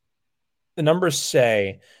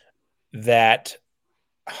that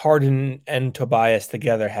Harden and Tobias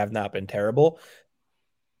together have not been terrible,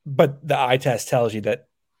 but the eye test tells you that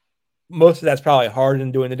most of that's probably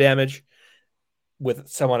Harden doing the damage with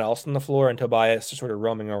someone else on the floor and Tobias just sort of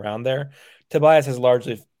roaming around there. Tobias has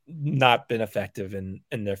largely not been effective in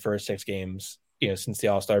their first 6 games, since the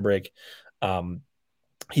All-Star break.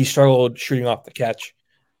 He struggled shooting off the catch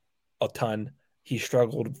a ton. He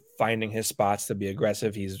struggled finding his spots to be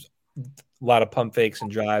aggressive. He's a lot of pump fakes and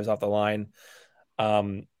drives off the line.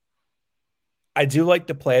 I do like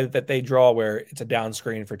the play that they draw where it's a down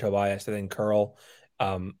screen for Tobias and then curl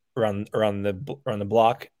around the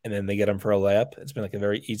block, and then they get him for a layup. It's been like a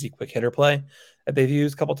very easy, quick hitter play that they've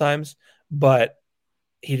used a couple times, but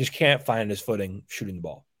he just can't find his footing shooting the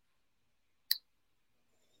ball.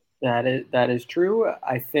 That is true.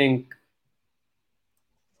 I think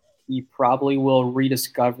he probably will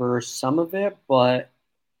rediscover some of it, but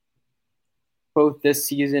both this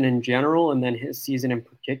season in general and then his season in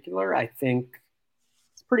particular, I think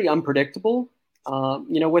it's pretty unpredictable.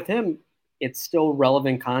 With him, it's still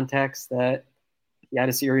relevant context that he had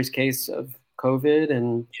a serious case of COVID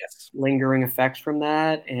and lingering effects from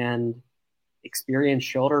that, and experienced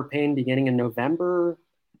shoulder pain beginning in November.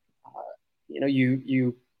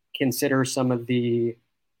 You consider some of the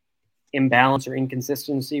imbalance or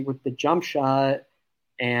inconsistency with the jump shot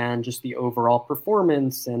and just the overall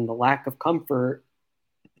performance and the lack of comfort.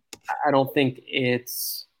 I don't think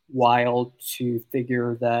it's wild to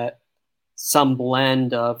figure that some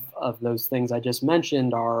blend of those things I just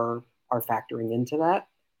mentioned are factoring into that.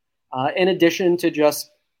 In addition to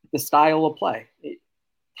just the style of play.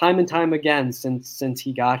 Time and time again, since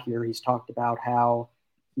he got here, he's talked about how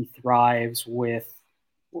he thrives with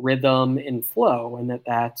rhythm and flow, and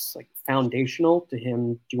that's like foundational to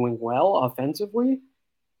him doing well offensively.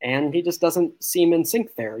 And he just doesn't seem in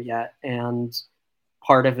sync there yet. And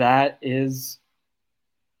part of that is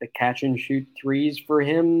the catch and shoot threes for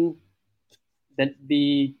him, that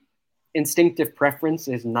the instinctive preference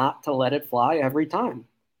is not to let it fly every time.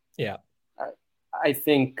 Yeah. I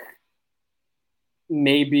think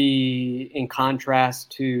maybe in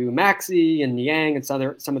contrast to Maxey and Niang and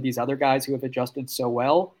some of these other guys who have adjusted so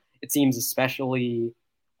well, it seems especially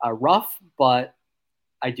rough. But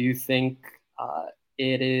I do think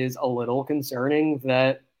it is a little concerning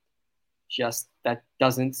that just that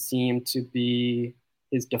doesn't seem to be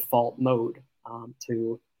his default mode,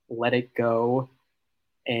 to let it go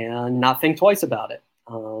and not think twice about it.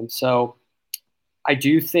 So I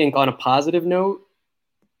do think, on a positive note,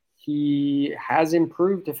 he has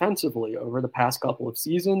improved defensively over the past couple of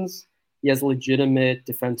seasons. He has legitimate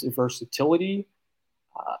defensive versatility.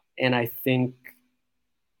 And I think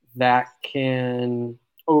that can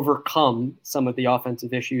overcome some of the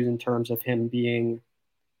offensive issues in terms of him being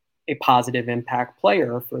a positive impact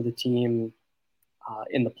player for the team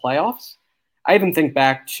in the playoffs. I even think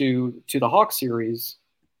back to the Hawks series.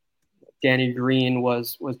 Danny Green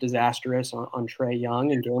was disastrous on Trae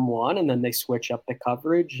Young in game one, and then they switch up the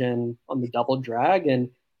coverage and on the double drag,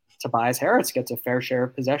 and Tobias Harris gets a fair share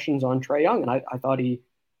of possessions on Trae Young, and I thought he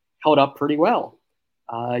held up pretty well.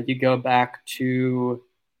 You go back to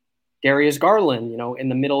Darius Garland, in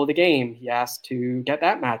the middle of the game, he asked to get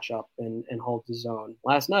that matchup and hold his own.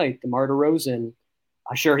 Last night, DeMar DeRozan,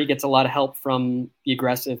 I'm sure he gets a lot of help from the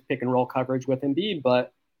aggressive pick and roll coverage with Embiid,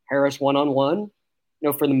 but Harris one-on-one,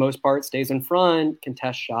 for the most part, stays in front,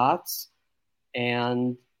 contests shots,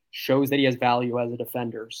 and shows that he has value as a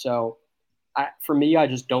defender. So for me, I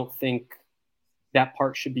just don't think that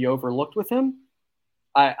part should be overlooked with him.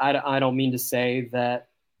 I don't mean to say that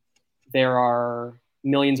there are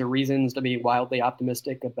millions of reasons to be wildly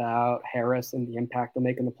optimistic about Harris and the impact they'll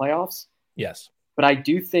make in the playoffs. Yes. But I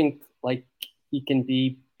do think he can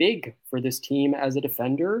be big for this team as a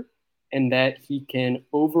defender, and that he can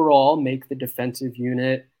overall make the defensive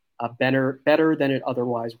unit better than it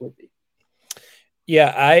otherwise would be.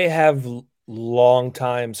 Yeah, I have long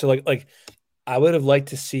time. So like I would have liked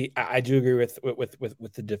to see. I do agree with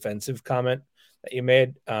the defensive comment that you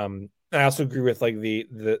made. I also agree with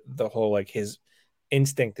the whole his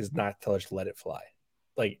instinct is not to just let it fly.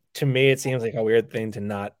 To me, it seems like a weird thing to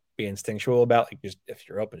not be instinctual about. Just if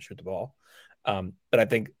you're open, shoot the ball. But I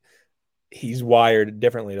think he's wired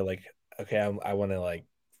differently to okay, I want to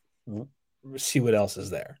see what else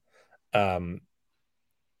is there. I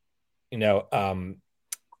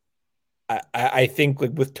think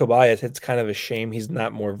with Tobias, it's kind of a shame he's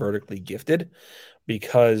not more vertically gifted,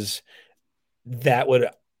 because I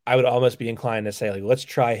would almost be inclined to say let's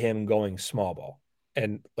try him going small ball,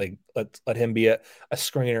 and let's let him be a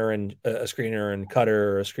screener and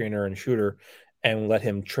cutter, or a screener and shooter, and let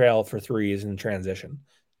him trail for threes in transition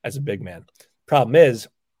as a big man. Problem is,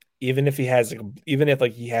 even if he has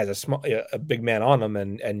a big man on him,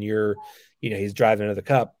 and he's driving to the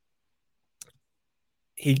cup,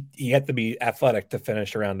 he had to be athletic to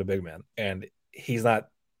finish around a big man, and he's not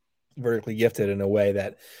vertically gifted in a way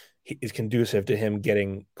that is conducive to him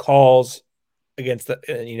getting calls against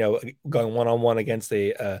going one-on-one against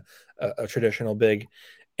a traditional big,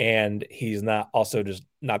 and he's not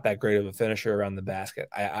that great of a finisher around the basket.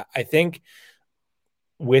 I think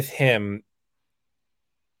with him,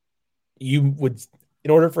 you would,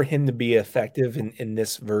 in order for him to be effective in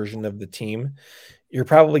this version of the team, you're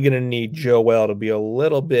probably going to need Joel to be a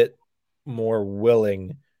little bit more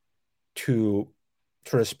willing to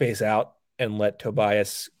sort of space out and let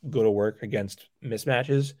Tobias go to work against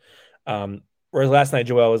mismatches. Whereas last night,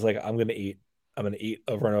 Joel was like, I'm going to eat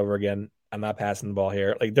over and over again. I'm not passing the ball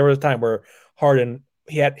here. There was a time where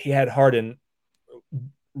he had Harden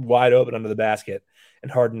wide open under the basket, and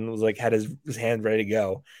Harden was had his hand ready to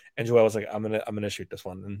go, and Joel was like, I'm gonna shoot this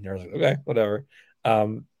one, and they was like, okay, whatever.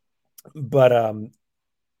 But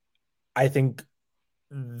I think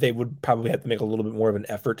they would probably have to make a little bit more of an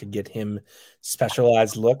effort to get him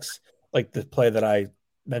specialized looks, like the play that I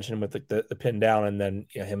mentioned with the pin down, and then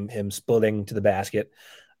him splitting to the basket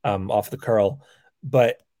off the curl.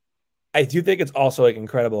 But I do think it's also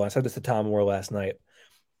incredible. I said this to Tom Moore last night.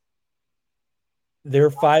 They're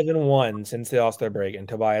 5-1 since the All-Star break, and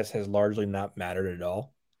Tobias has largely not mattered at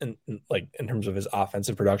all in terms of his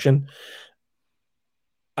offensive production.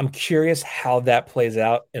 I'm curious how that plays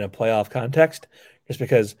out in a playoff context, just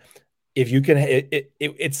because if you can,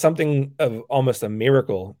 it's something of almost a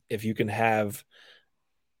miracle if you can have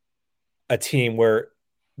a team where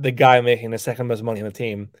the guy making the second most money on the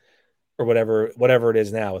team, or whatever it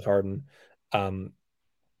is now with Harden,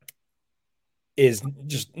 is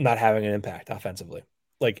just not having an impact offensively.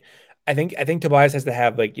 I think Tobias has to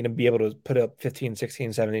have be able to put up 15,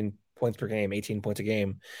 16, 17 points per game, 18 points a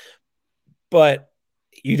game. But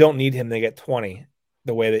you don't need him to get 20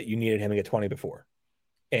 the way that you needed him to get 20 before.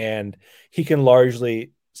 and he can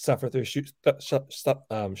largely suffer through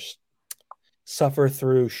suffer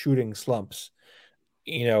through shooting slumps,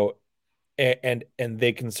 you know, and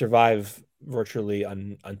they can survive virtually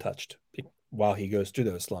untouched while he goes through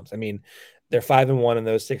those slumps. I mean, they're 5-1 in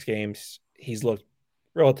those 6 games. He's looked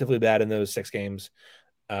relatively bad in those 6 games,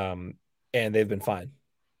 and they've been fine.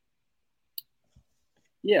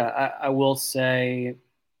 Yeah, I will say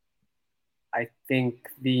I think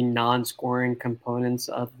the non-scoring components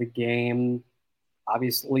of the game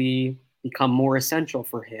obviously become more essential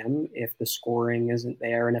for him if the scoring isn't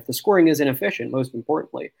there and if the scoring isn't efficient, most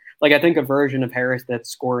importantly. Like, I think a version of Harris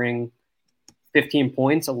that's scoring 15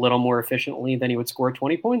 points a little more efficiently than he would score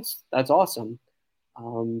 20 points, that's awesome.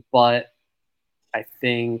 But I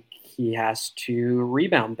think he has to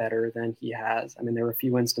rebound better than he has. I mean, there were a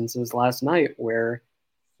few instances last night where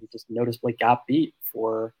he just noticeably got beat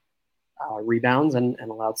for rebounds and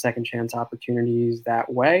allowed second chance opportunities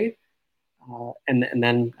that way. And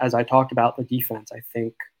then, as I talked about the defense, I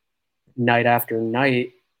think night after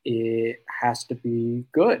night, it has to be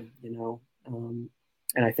good, you know.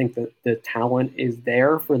 And I think that the talent is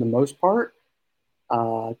there for the most part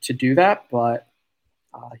to do that, but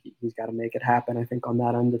he's got to make it happen, I think, on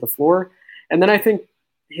that end of the floor. And then I think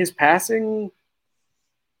his passing,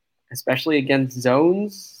 especially against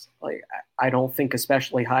zones, like, I don't think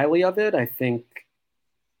especially highly of it. I think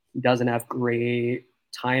he doesn't have great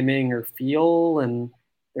timing or feel, and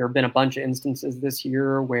there have been a bunch of instances this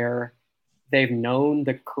year where they've known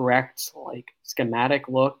the correct like schematic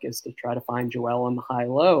look is to try to find Joel in the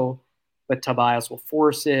high-low, but Tobias will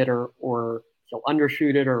force it or he'll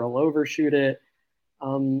undershoot it or he'll overshoot it.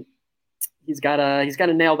 He's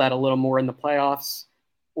gotta nail that a little more in the playoffs,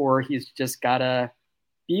 or he's just gotta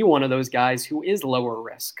be one of those guys who is lower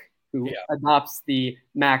risk, who adopts the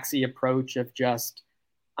Maxey approach of just,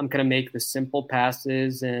 I'm going to make the simple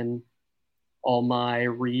passes and all my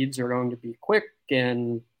reads are going to be quick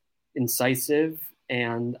and incisive,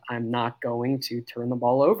 and I'm not going to turn the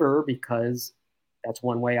ball over because that's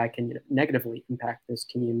one way I can negatively impact this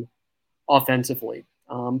team offensively.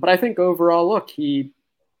 But I think overall, look, he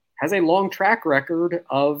has a long track record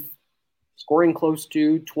of scoring close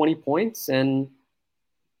to 20 points and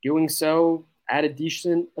doing so at a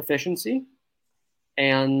decent efficiency.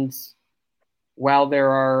 And while there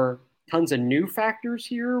are tons of new factors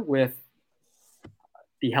here with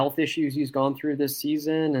the health issues he's gone through this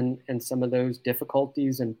season and some of those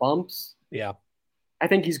difficulties and bumps, I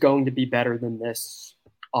think he's going to be better than this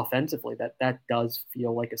offensively. That does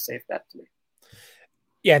feel like a safe bet to me.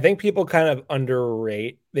 Yeah, I think people kind of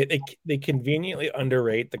underrate, they conveniently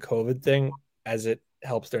underrate the COVID thing as it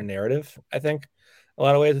helps their narrative, I think, a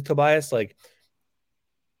lot of ways with Tobias. Like,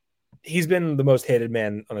 he's been the most hated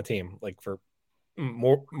man on the team, like, for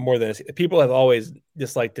more than people have always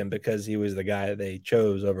disliked him because he was the guy that they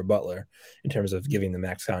chose over Butler in terms of giving the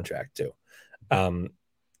max contract to.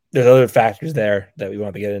 There's other factors there that we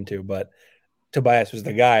want to get into, but Tobias was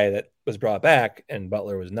the guy that was brought back and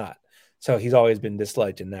Butler was not. So he's always been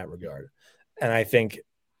disliked in that regard. And I think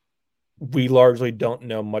we largely don't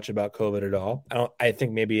know much about COVID at all. I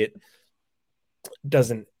think maybe it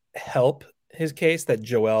doesn't help his case that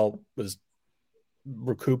Joel was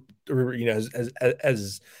recouped, has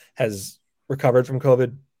recovered from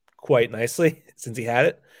COVID quite nicely since he had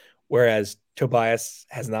it, whereas Tobias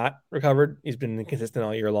has not recovered. He's been inconsistent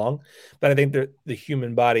all year long. But I think the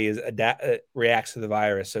human body reacts to the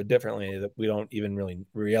virus so differently that we don't even really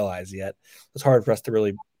realize yet. It's hard for us to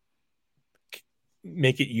really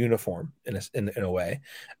make it uniform in a way.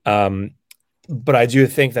 But I do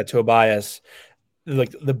think that Tobias,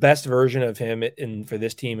 like, the best version of him for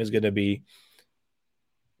this team is going to be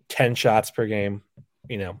 10 shots per game,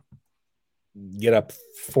 get up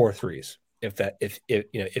 4 threes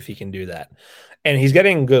if he can do that. And he's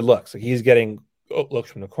getting good looks. Like, he's getting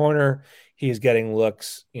looks from the corner. He's getting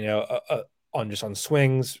looks, on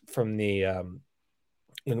swings from the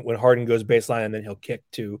when Harden goes baseline, and then he'll kick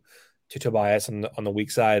to Tobias on the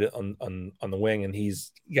weak side on the wing, and he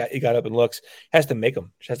got up and looks. Has to make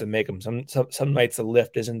them. Just has to make them. Some nights the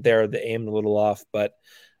lift isn't there, the aim a little off, but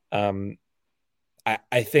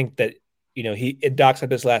I think that Doc said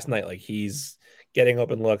this last night. Like, he's getting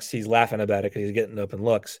open looks. He's laughing about it because he's getting open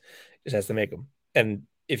looks. Just has to make them. And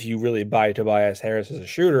if you really buy Tobias Harris as a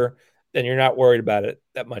shooter, then you're not worried about it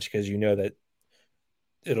that much because you know that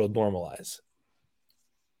it'll normalize.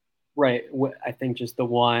 Right. I think just the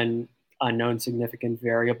one unknown significant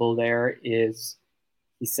variable there is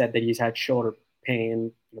he said that he's had shoulder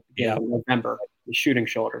pain in November, the shooting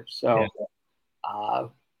shoulder. So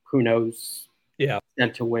who knows Yeah.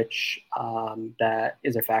 extent to which that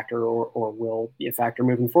is a factor or will be a factor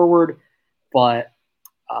moving forward. But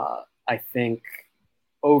I think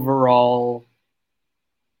overall,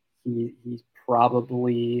 he's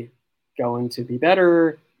probably going to be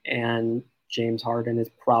better, and James Harden is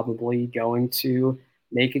probably going to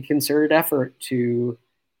make a concerted effort to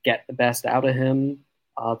get the best out of him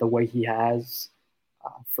the way he has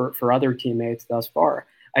for other teammates thus far.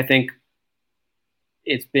 I think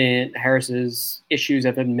it's been Harris's issues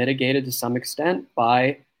have been mitigated to some extent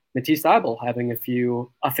by Matisse Thybulle having a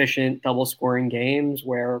few efficient double scoring games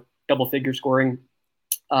where double figure scoring,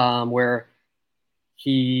 where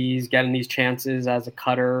he's getting these chances as a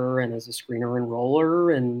cutter and as a screener and roller,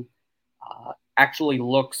 and actually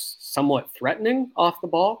looks somewhat threatening off the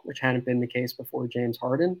ball, which hadn't been the case before James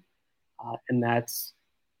Harden. And that's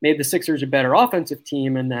made the Sixers a better offensive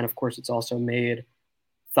team. And then, of course, it's also made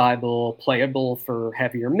Thybulle playable for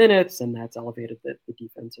heavier minutes, and that's elevated the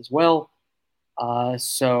defense as well.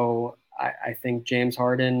 So I think James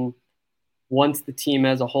Harden wants the team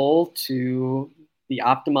as a whole to be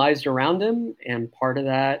optimized around him, and part of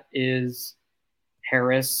that is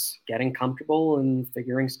Harris getting comfortable and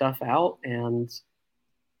figuring stuff out. And it's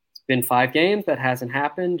been 5 games that hasn't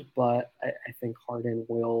happened, but I think Harden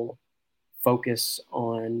will focus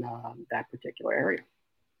on that particular area.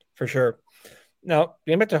 For sure. Now,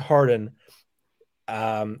 getting back to Harden,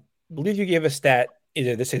 I believe you gave a stat,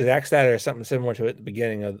 either this exact stat or something similar to it at the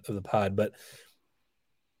beginning of the pod, but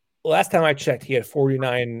last time I checked, he had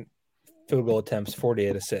 49 field goal attempts,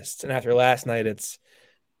 48 assists. And after last night, it's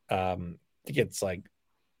I think it's like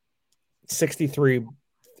 63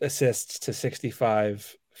 assists to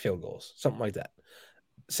 65 field goals, something like that.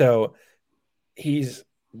 So he's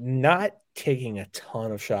not taking a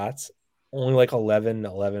ton of shots, only like 11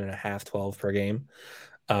 and a half, 12 per game.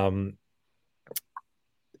 And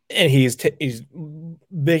he's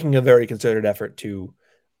making a very concerted effort to,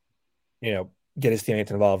 get his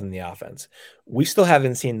teammates involved in the offense. We still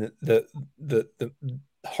haven't seen the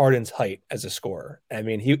Harden's height as a scorer. I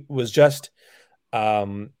mean, he was just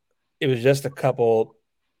it was just a couple,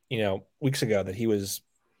 weeks ago that he was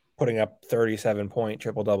putting up 37-point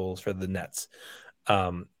triple doubles for the Nets.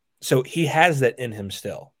 So he has that in him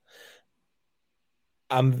still.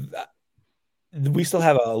 We still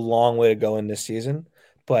have a long way to go in this season,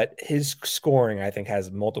 but his scoring, I think, has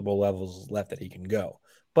multiple levels left that he can go.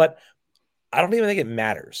 But I don't even think it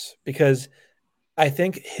matters, because I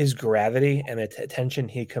think his gravity and the attention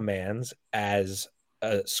he commands as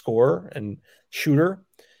a scorer and shooter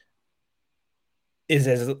is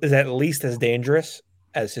at least as dangerous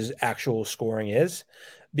as his actual scoring is,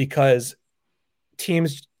 because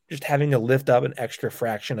teams just having to lift up an extra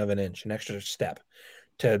fraction of an inch, an extra step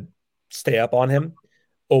to stay up on him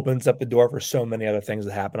opens up the door for so many other things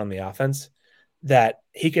that happen on the offense that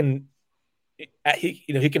he can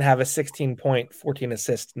have a 16-point, 14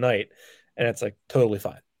 assist night, and it's like totally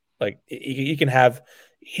fine. Like he could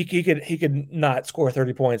not score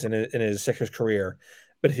 30 points in his Sixers career,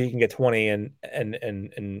 but if he can get 20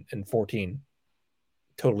 and 14,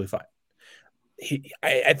 totally fine.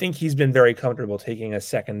 I think he's been very comfortable taking a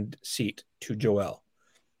second seat to Joel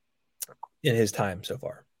in his time so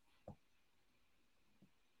far.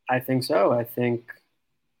 I think so. I think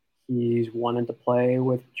he's wanted to play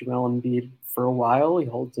with Joel Embiid for a while. He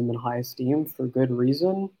holds him in high esteem for good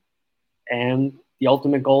reason. And the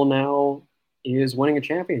ultimate goal now is winning a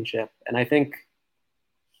championship. And I think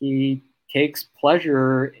he takes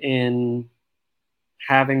pleasure in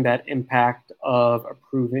having that impact of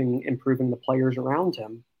improving the players around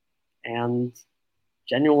him, and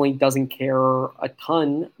genuinely doesn't care a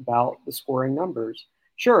ton about the scoring numbers.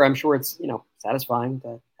 Sure, I'm sure it's satisfying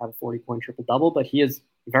to have a 40-point triple double, but he has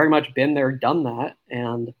very much been there, done that,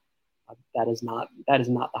 and that is not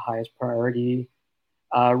the highest priority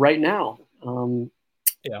right now.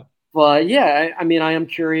 Yeah, but yeah, I mean, I am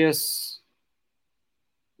curious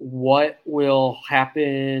what will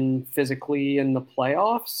happen physically in the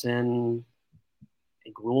playoffs and a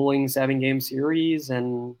grueling 7-game series,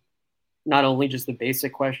 and not only just the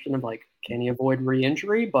basic question of like, can he avoid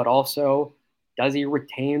re-injury, but also does he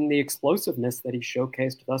retain the explosiveness that he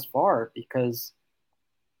showcased thus far? Because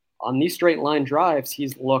on these straight line drives,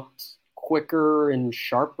 he's looked quicker and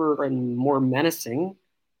sharper and more menacing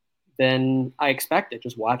than I expected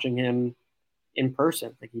just watching him in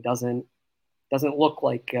person. Like, he doesn't look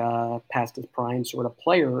like past his prime sort of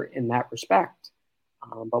player in that respect.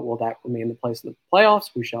 But will that remain the place in the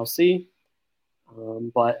playoffs? We shall see.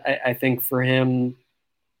 But I think for him,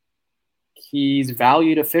 he's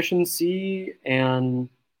valued efficiency and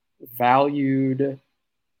valued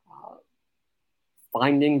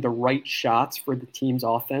finding the right shots for the team's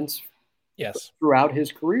offense Yes. throughout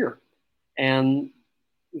his career. And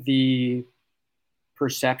the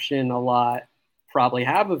perception a lot probably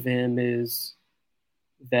have of him is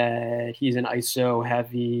that he's an ISO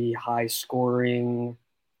heavy, high scoring,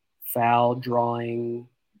 foul drawing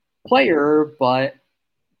player. But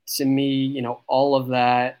to me, all of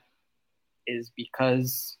that is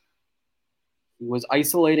because he was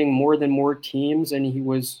isolating more than more teams, and he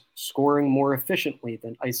was scoring more efficiently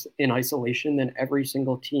than in isolation than every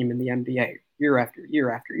single team in the NBA year after year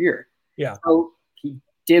after year. Yeah. So he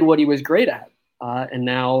did what he was great at. And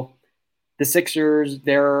now the Sixers,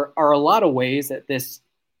 there are a lot of ways that this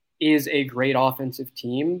is a great offensive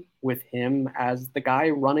team with him as the guy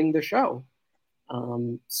running the show.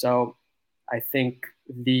 So I think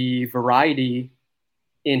the variety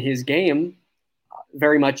in his game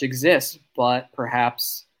very much exists, but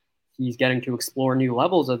perhaps he's getting to explore new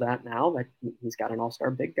levels of that now that he's got an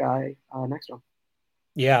all-star big guy next to him.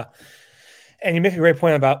 Yeah. And you make a great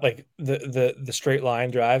point about like the straight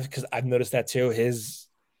line drive, because I've noticed that too.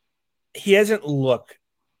 He hasn't looked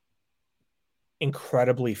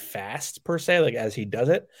incredibly fast per se, like as he does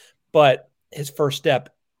it, but his first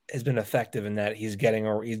step has been effective in that he's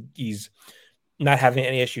not having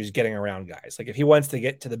any issues getting around guys. Like if he wants to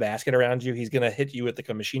get to the basket around you, he's going to hit you with like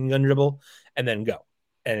a machine gun dribble and then go.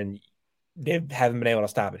 And they haven't been able to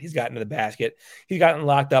stop it. He's gotten to the basket. He's gotten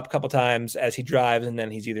locked up a couple times as he drives, and then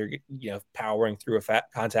he's either powering through a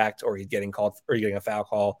contact, or he's getting called, or he's getting a foul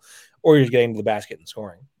call, or he's getting to the basket and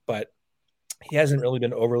scoring. But he hasn't really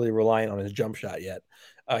been overly reliant on his jump shot yet.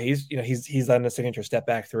 He's done a signature step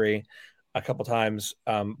back three a couple times,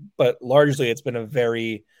 but largely it's been a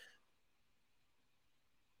very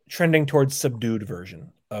trending towards subdued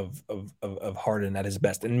version of Harden at his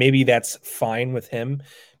best. And maybe that's fine with him.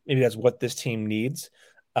 Maybe that's what this team needs.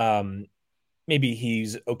 Maybe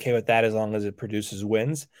he's okay with that as long as it produces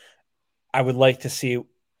wins. I would like to see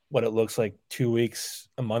what it looks like 2 weeks,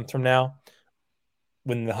 a month from now,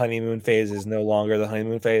 when the honeymoon phase is no longer the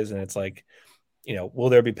honeymoon phase. And it's like, will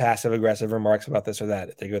there be passive aggressive remarks about this or that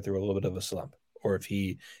if they go through a little bit of a slump, or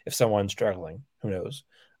if someone's struggling, who knows?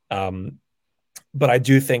 But I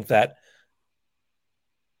do think that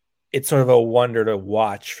it's sort of a wonder to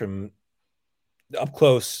watch from up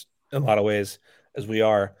close in a lot of ways, as we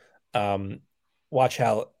are. Watch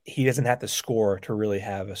how he doesn't have to score to really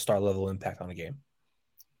have a star level impact on a game.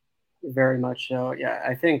 Very much so. Yeah,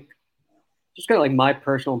 I think just kind of like my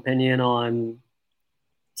personal opinion on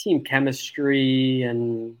team chemistry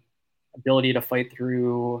and ability to fight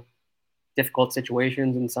through difficult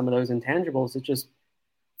situations and some of those intangibles. It's just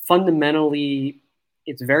fundamentally,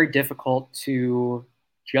 it's very difficult to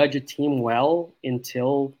judge a team well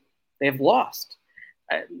until they've lost.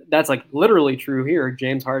 That's like literally true here.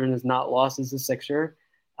 James Harden has not lost as a Sixer.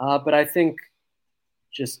 But I think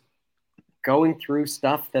just going through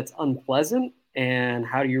stuff that's unpleasant and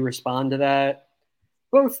how do you respond to that,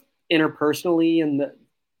 both interpersonally and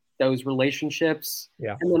those relationships,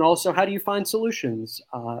 yeah, and then also how do you find solutions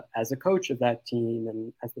as a coach of that team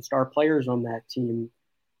and as the star players on that team.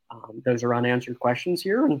 Those are unanswered questions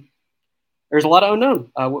here, and there's a lot of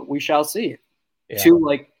unknown. We shall see. Yeah. Two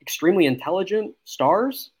extremely intelligent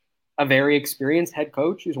stars, a very experienced head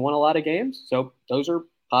coach who's won a lot of games. So those are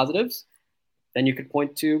positives. Then you could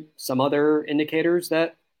point to some other indicators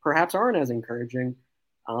that perhaps aren't as encouraging.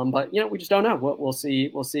 But we just don't know. We'll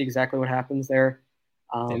see. We'll see exactly what happens there.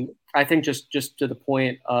 I think just to the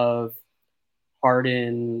point of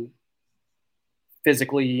Harden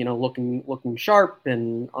physically, looking sharp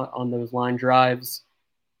and on those line drives.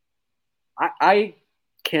 I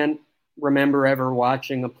can't remember ever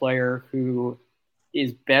watching a player who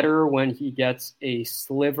is better when he gets a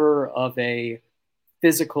sliver of a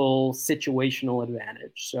physical situational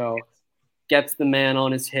advantage. So gets the man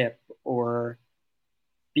on his hip or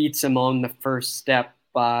beats him on the first step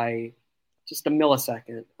by just a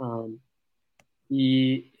millisecond.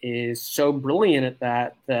 He is so brilliant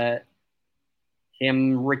at that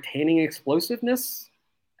him retaining explosiveness,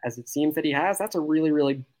 as it seems that he has, that's a really,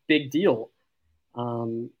 really big deal.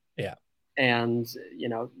 Yeah. And,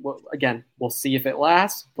 again, we'll see if it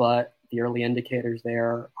lasts, but the early indicators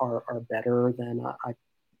there are better than I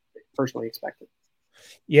personally expected.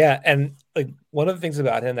 Yeah. And one of the things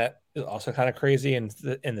about him that is also kind of crazy in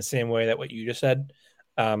the same way that what you just said,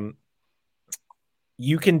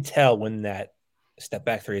 you can tell when that step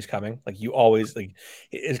back three is coming. You always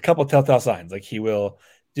it's a couple of telltale signs. He will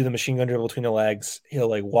do the machine gun dribble between the legs. He'll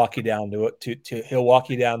walk you down he'll walk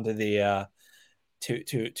you down to the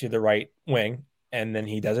to the right wing, and then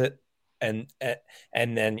he does it, and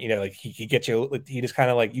then like he gets you. He just kind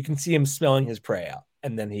of like you can see him smelling his prey out,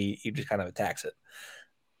 and then he just kind of attacks it.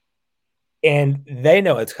 And they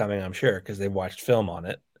know it's coming, I'm sure, because they've watched film on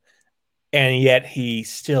it. And yet he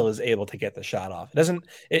still is able to get the shot off. It doesn't.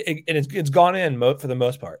 It's gone in for the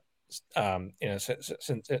most part.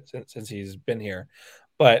 Since he's been here,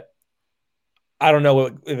 but I don't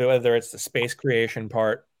know whether it's the space creation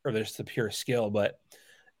part or there's the pure skill, but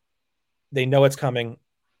they know it's coming.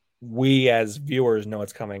 We as viewers know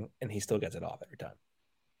it's coming, and he still gets it off every time.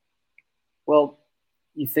 Well,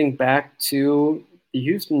 you think back to the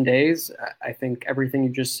Houston days, I think everything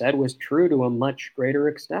you just said was true to a much greater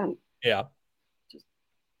extent. Yeah. Just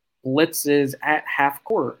blitzes at half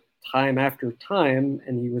court time after time,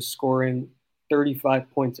 and he was scoring 35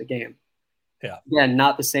 points a game. Yeah. Again,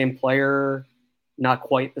 not the same player, not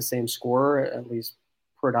quite the same scorer, at least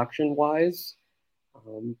production-wise,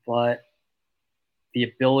 but the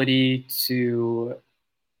ability to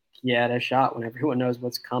get a shot when everyone knows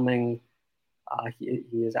what's coming, he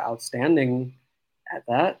is outstanding at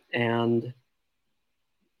that. And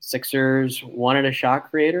Sixers wanted a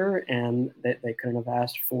shot creator, and they couldn't have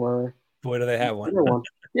asked for. Boy, do they have one.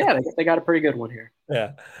 Yeah, they got a pretty good one here.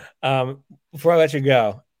 Yeah. Before I let you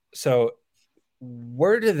go, so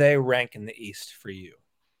where do they rank in the East for you?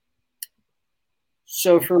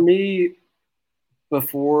 So for me,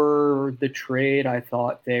 before the trade, I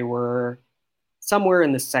thought they were somewhere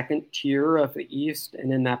in the second tier of the East,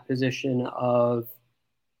 and in that position of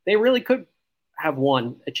they really could have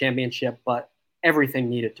won a championship, but everything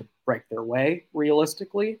needed to break their way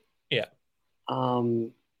realistically. Yeah.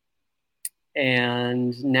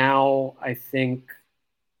 And now I think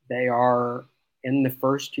they are in the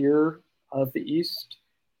first tier of the East.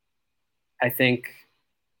 I think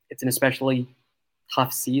it's an especially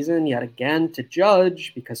tough season yet again to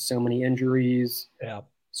judge because so many injuries,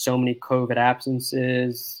 so many COVID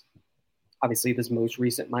absences. Obviously, this most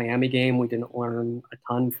recent Miami game, we didn't learn a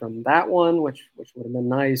ton from that one, which would have been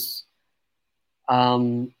nice.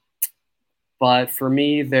 But for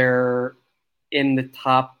me, they're in the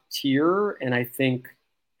top tier, and I think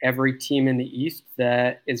every team in the East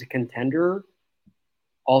that is a contender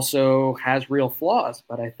also has real flaws.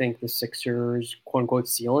 But I think the Sixers' quote-unquote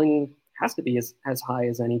ceiling has to be as high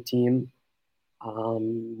as any team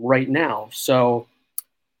right now. So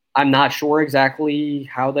I'm not sure exactly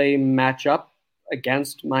how they match up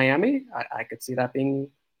against Miami. I could see that being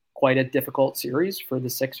quite a difficult series for the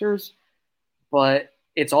Sixers, but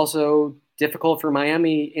it's also difficult for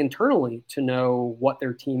Miami internally to know what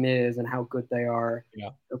their team is and how good they are. Yeah.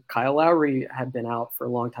 Kyle Lowry had been out for a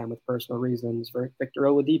long time with personal reasons. Victor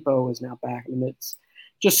Oladipo is now back, and it's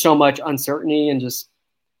just so much uncertainty and just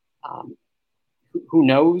who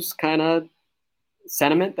knows kind of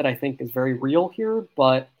sentiment that I think is very real here.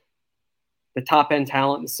 But the top end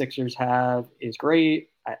talent the Sixers have is great.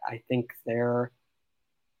 I think they've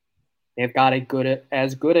got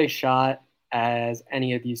as good a shot as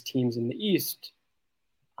any of these teams in the East.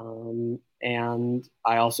 And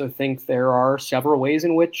I also think there are several ways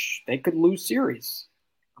in which they could lose series.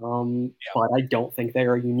 But I don't think they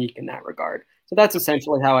are unique in that regard. So that's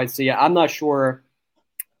essentially how I see it. I'm not sure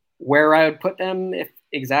where I would put them if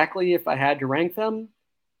I had to rank them.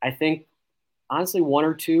 I think honestly 1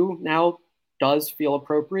 or 2 now does feel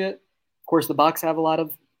appropriate. Of course, the Bucks have a lot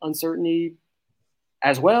of uncertainty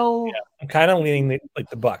as well. Yeah, I'm kind of leaning like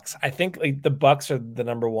the Bucks. I think like the Bucks are the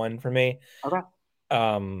number 1 for me. Okay.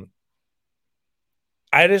 I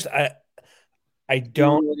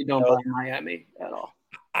don't really don't buy Miami at all.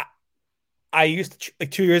 I used to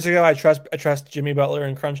like 2 years ago. I trust Jimmy Butler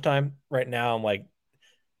in crunch time. Right now, I'm like,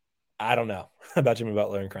 I don't know about Jimmy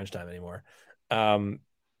Butler in crunch time anymore.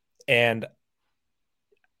 And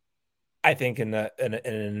I think in an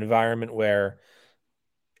environment where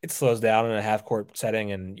it slows down in a half court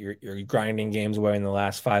setting and you're grinding games away in the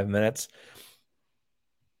last 5 minutes,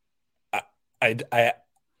 I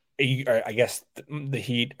guess the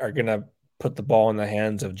Heat are gonna put the ball in the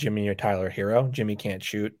hands of Jimmy or Tyler Hero. Jimmy can't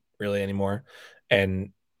shoot really anymore,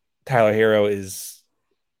 and Tyler Hero is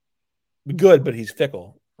good, but he's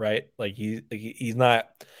fickle, right? Like he's not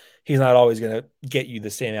always gonna get you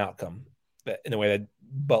the same outcome in the way that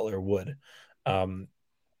Butler would in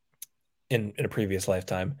a previous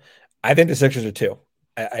lifetime. I think the Sixers are 2.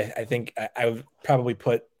 I think I would probably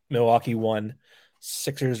put Milwaukee 1.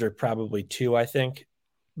 Sixers are probably 2, I think,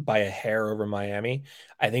 by a hair over Miami.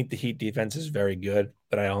 I think the Heat defense is very good,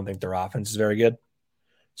 but I don't think their offense is very good.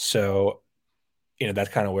 So,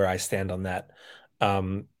 that's kind of where I stand on that.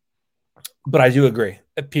 But I do agree.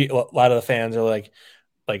 A lot of the fans are like,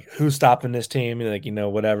 who's stopping this team?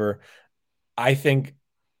 And whatever. I think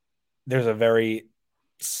there's a very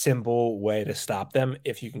simple way to stop them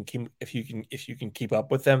if you can keep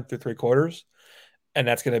up with them through 3 quarters, and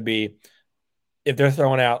that's going to be if they're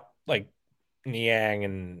throwing out like Niang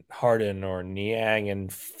and Harden or Niang and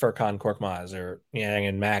Furkan Korkmaz or Niang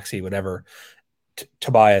and Maxi, whatever,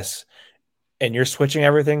 Tobias, and you're switching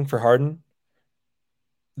everything for Harden,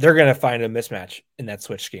 they're going to find a mismatch in that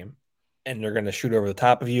switch scheme, and they're going to shoot over the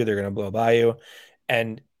top of you. They're going to blow by you,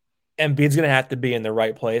 and Embiid's going to have to be in the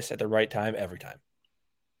right place at the right time every time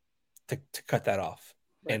to cut that off.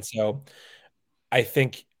 Right. And so I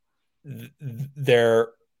think their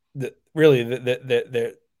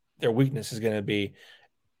weakness is going to be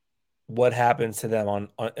what happens to them on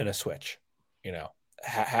in a switch. You know,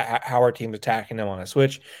 how are teams attacking them on a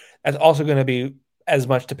switch? That's also going to be as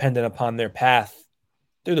much dependent upon their path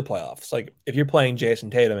through the playoffs. Like if you're playing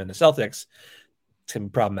Jason Tatum and the Celtics, it's going to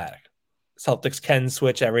be problematic. Celtics can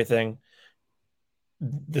switch everything.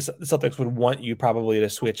 The Celtics would want you probably to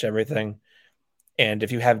switch everything. And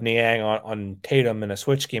if you have Niang on Tatum in a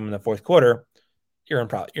switch game in the fourth quarter, you're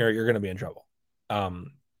going to be in trouble.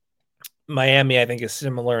 Miami, I think, is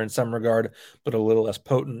similar in some regard, but a little less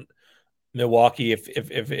potent. Milwaukee, if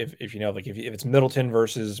you know, like if it's Middleton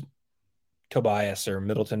versus Tobias or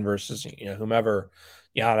Middleton versus whomever,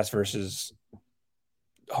 Giannis versus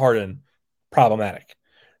Harden, problematic.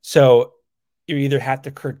 So you either have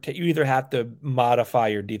to modify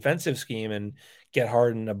your defensive scheme and get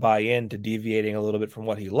Harden to buy into deviating a little bit from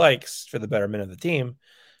what he likes for the betterment of the team,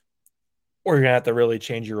 or you're gonna have to really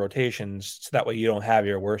change your rotations so that way you don't have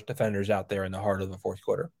your worst defenders out there in the heart of the fourth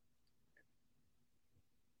quarter.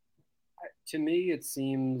 To me, it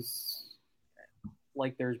seems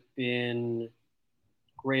like there's been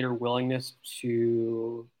greater willingness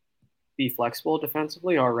to be flexible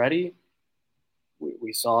defensively already.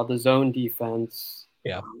 We saw the zone defense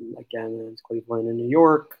again against Cleveland and New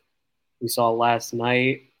York. We saw last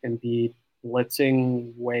night Embiid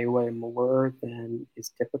blitzing way more than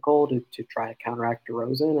is typical to try to counteract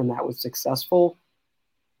DeRozan, and that was successful.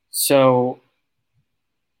 So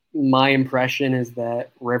my impression is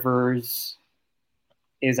that Rivers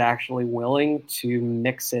is actually willing to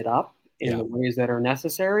mix it up in the ways that are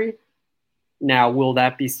necessary. Now, will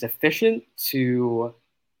that be sufficient to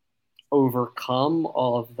overcome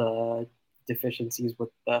all of the deficiencies with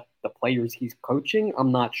the players he's coaching?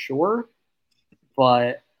 I'm not sure,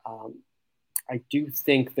 but I do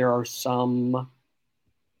think there are some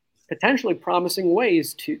potentially promising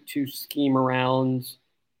ways to scheme around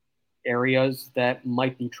areas that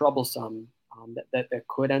might be troublesome, that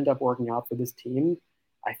could end up working out for this team.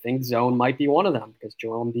 I think zone might be one of them because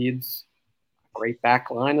Joel Embiid's a great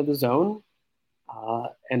back line of the zone,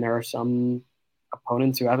 and there are some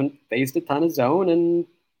opponents who haven't faced a ton of zone and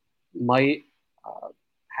might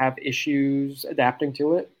have issues adapting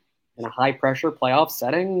to it in a high-pressure playoff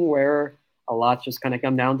setting where a lot's just kind of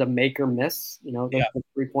come down to make or miss, those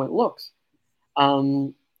 3-point looks.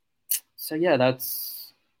 So, yeah,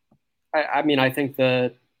 that's – I think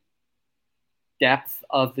the depth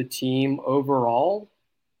of the team overall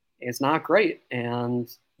is not great.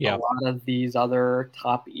 And a lot of these other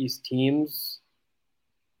top East teams,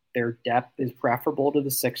 their depth is preferable to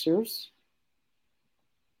the Sixers.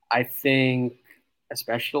 I think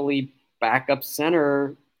especially backup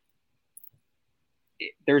center,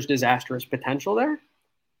 there's disastrous potential there.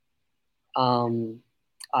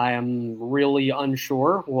 I am really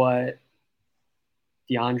unsure what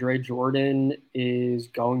DeAndre Jordan is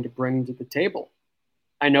going to bring to the table.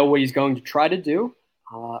 I know what he's going to try to do.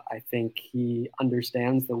 I think he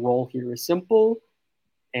understands the role here is simple,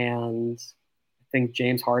 and I think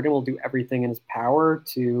James Harden will do everything in his power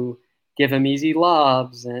to give him easy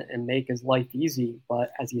lobs and make his life easy.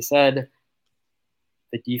 But as you said,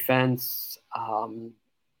 the defense,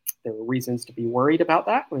 there are reasons to be worried about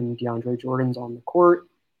that when DeAndre Jordan's on the court.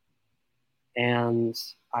 And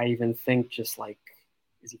I even think just like,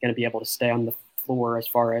 is he going to be able to stay on the floor as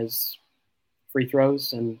far as free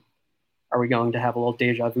throws? And are we going to have a little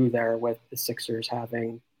deja vu there with the Sixers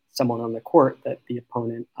having someone on the court that the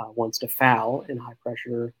opponent wants to foul in high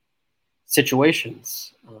pressure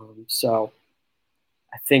situations? So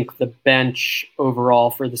I think the bench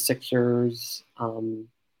overall for the Sixers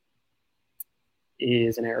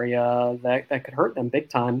is an area that could hurt them big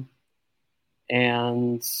time.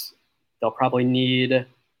 And they'll probably need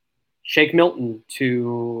Shake Milton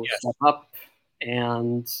to step up,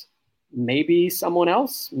 and maybe someone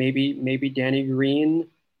else. Maybe Danny Green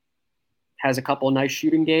has a couple of nice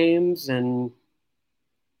shooting games and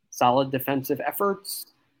solid defensive efforts.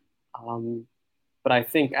 But I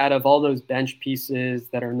think out of all those bench pieces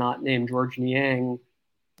that are not named George Niang,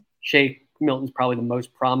 Shake Milton's probably the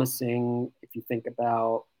most promising if you think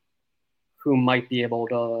about who might be able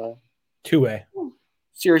to two-way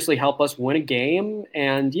seriously help us win a game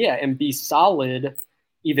and be solid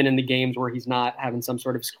even in the games where he's not having some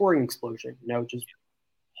sort of scoring explosion, just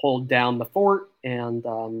hold down the fort and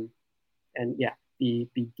be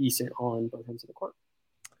decent on both ends of the court.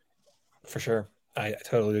 For sure. I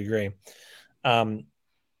totally agree. And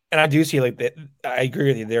I do see like that. I agree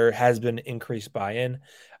with you. There has been increased buy-in.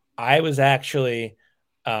 I was actually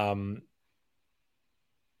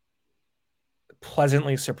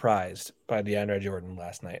pleasantly surprised by DeAndre Jordan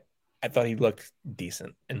last night. I thought he looked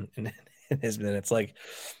decent in his minutes. Like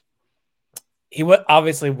he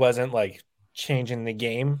obviously wasn't like changing the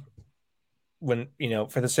game when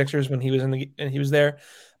for the Sixers when he was he was there,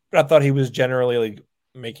 but I thought he was generally like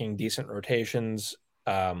making decent rotations.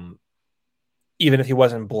 Even if he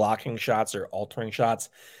wasn't blocking shots or altering shots,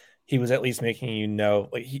 he was at least making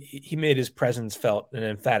like he made his presence felt in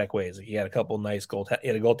emphatic ways. Like he had a couple nice he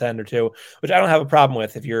had a goaltend or two, which I don't have a problem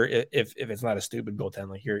with if it's not a stupid goaltend.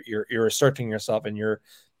 Like you're asserting yourself and you're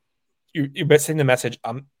sending the message.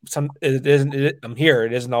 I'm here.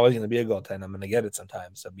 It isn't always going to be a goaltend. I'm going to get it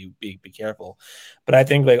sometimes. So be careful. But I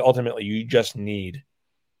think like ultimately you just need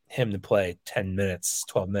him to play 10 minutes,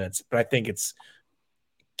 12 minutes. But I think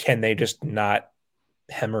can they just not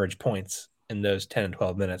hemorrhage points in those 10 and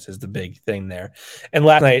 12 minutes is the big thing there. And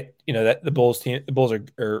last night, that the Bulls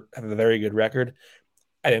are have a very good record.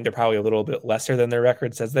 I think they're probably a little bit lesser than their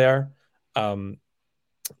record says they are.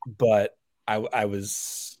 But I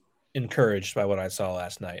was encouraged by what I saw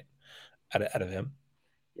last night out of him.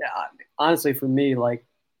 Yeah, honestly, for me, like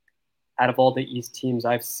out of all the East teams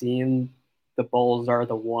I've seen, the Bulls are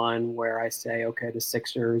the one where I say, okay, the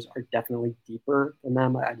Sixers are definitely deeper than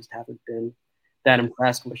them. I just haven't been that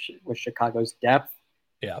impressed with Chicago's depth.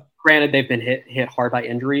 Yeah. Granted, they've been hit hard by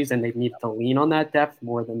injuries and they've needed to lean on that depth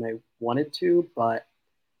more than they wanted to, but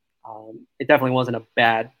it definitely wasn't a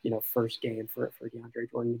bad, first game for DeAndre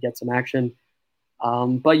Jordan to get some action.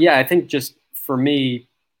 But yeah, I think just for me,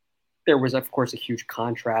 there was, of course, a huge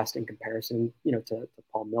contrast in comparison, to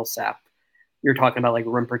Paul Millsap. You're talking about like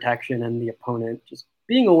rim protection and the opponent just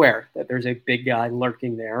being aware that there's a big guy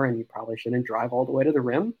lurking there and you probably shouldn't drive all the way to the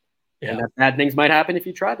rim. Yeah. And that bad things might happen if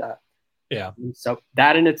you try that. Yeah. And so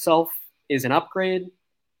that in itself is an upgrade.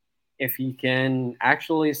 If he can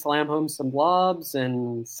actually slam home some lobs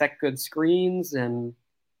and set good screens and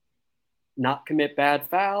not commit bad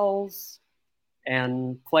fouls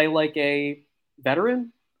and play like a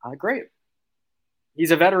veteran, great.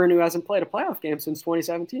 He's a veteran who hasn't played a playoff game since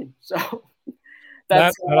 2017. So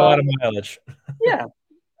that's not a lot of mileage. Yeah.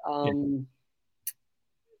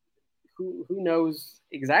 Who knows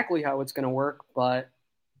exactly how it's going to work, but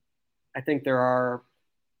I think there are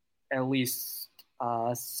at least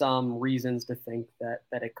some reasons to think that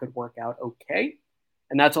it could work out okay.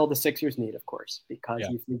 And that's all the Sixers need, of course, because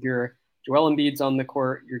you figure Joel Embiid's on the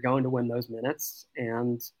court, you're going to win those minutes,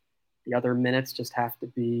 and the other minutes just have to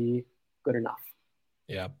be good enough.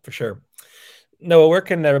 Yeah, for sure. Noah, where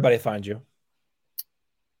can everybody find you?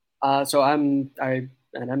 So I'm at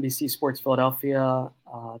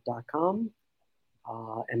NBCSportsPhiladelphia.com,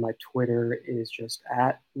 and my Twitter is just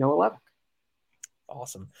at Noah Levick.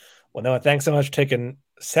 Awesome. Well, Noah, thanks so much for taking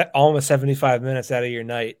almost 75 minutes out of your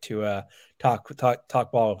night to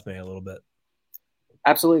talk ball with me a little bit.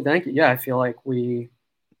 Absolutely. Thank you. Yeah, I feel like we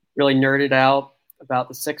really nerded out about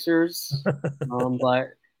the Sixers, but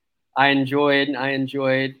I enjoyed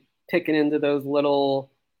picking into those little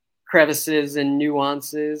crevices and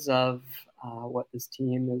nuances of what this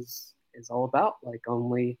team is all about, like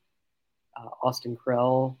only Austin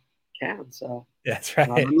Krell can. So yeah, that's right.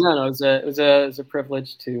 It was a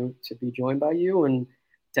privilege to be joined by you, and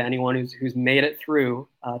to anyone who's made it through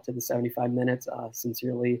to the 75 minutes.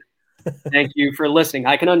 Sincerely, thank you for listening.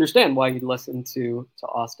 I can understand why you'd listen to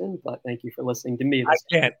Austin, but thank you for listening to me. I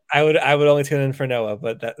can't. I would only tune in for Noah,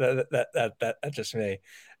 but that's just me.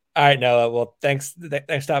 All right, Noah. Well, thanks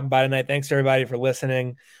for stopping by tonight. Thanks everybody for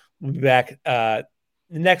listening. We'll be back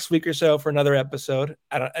next week or so for another episode.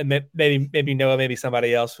 I don't maybe Noah, maybe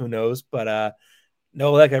somebody else, who knows? But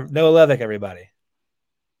Noah Levick, everybody.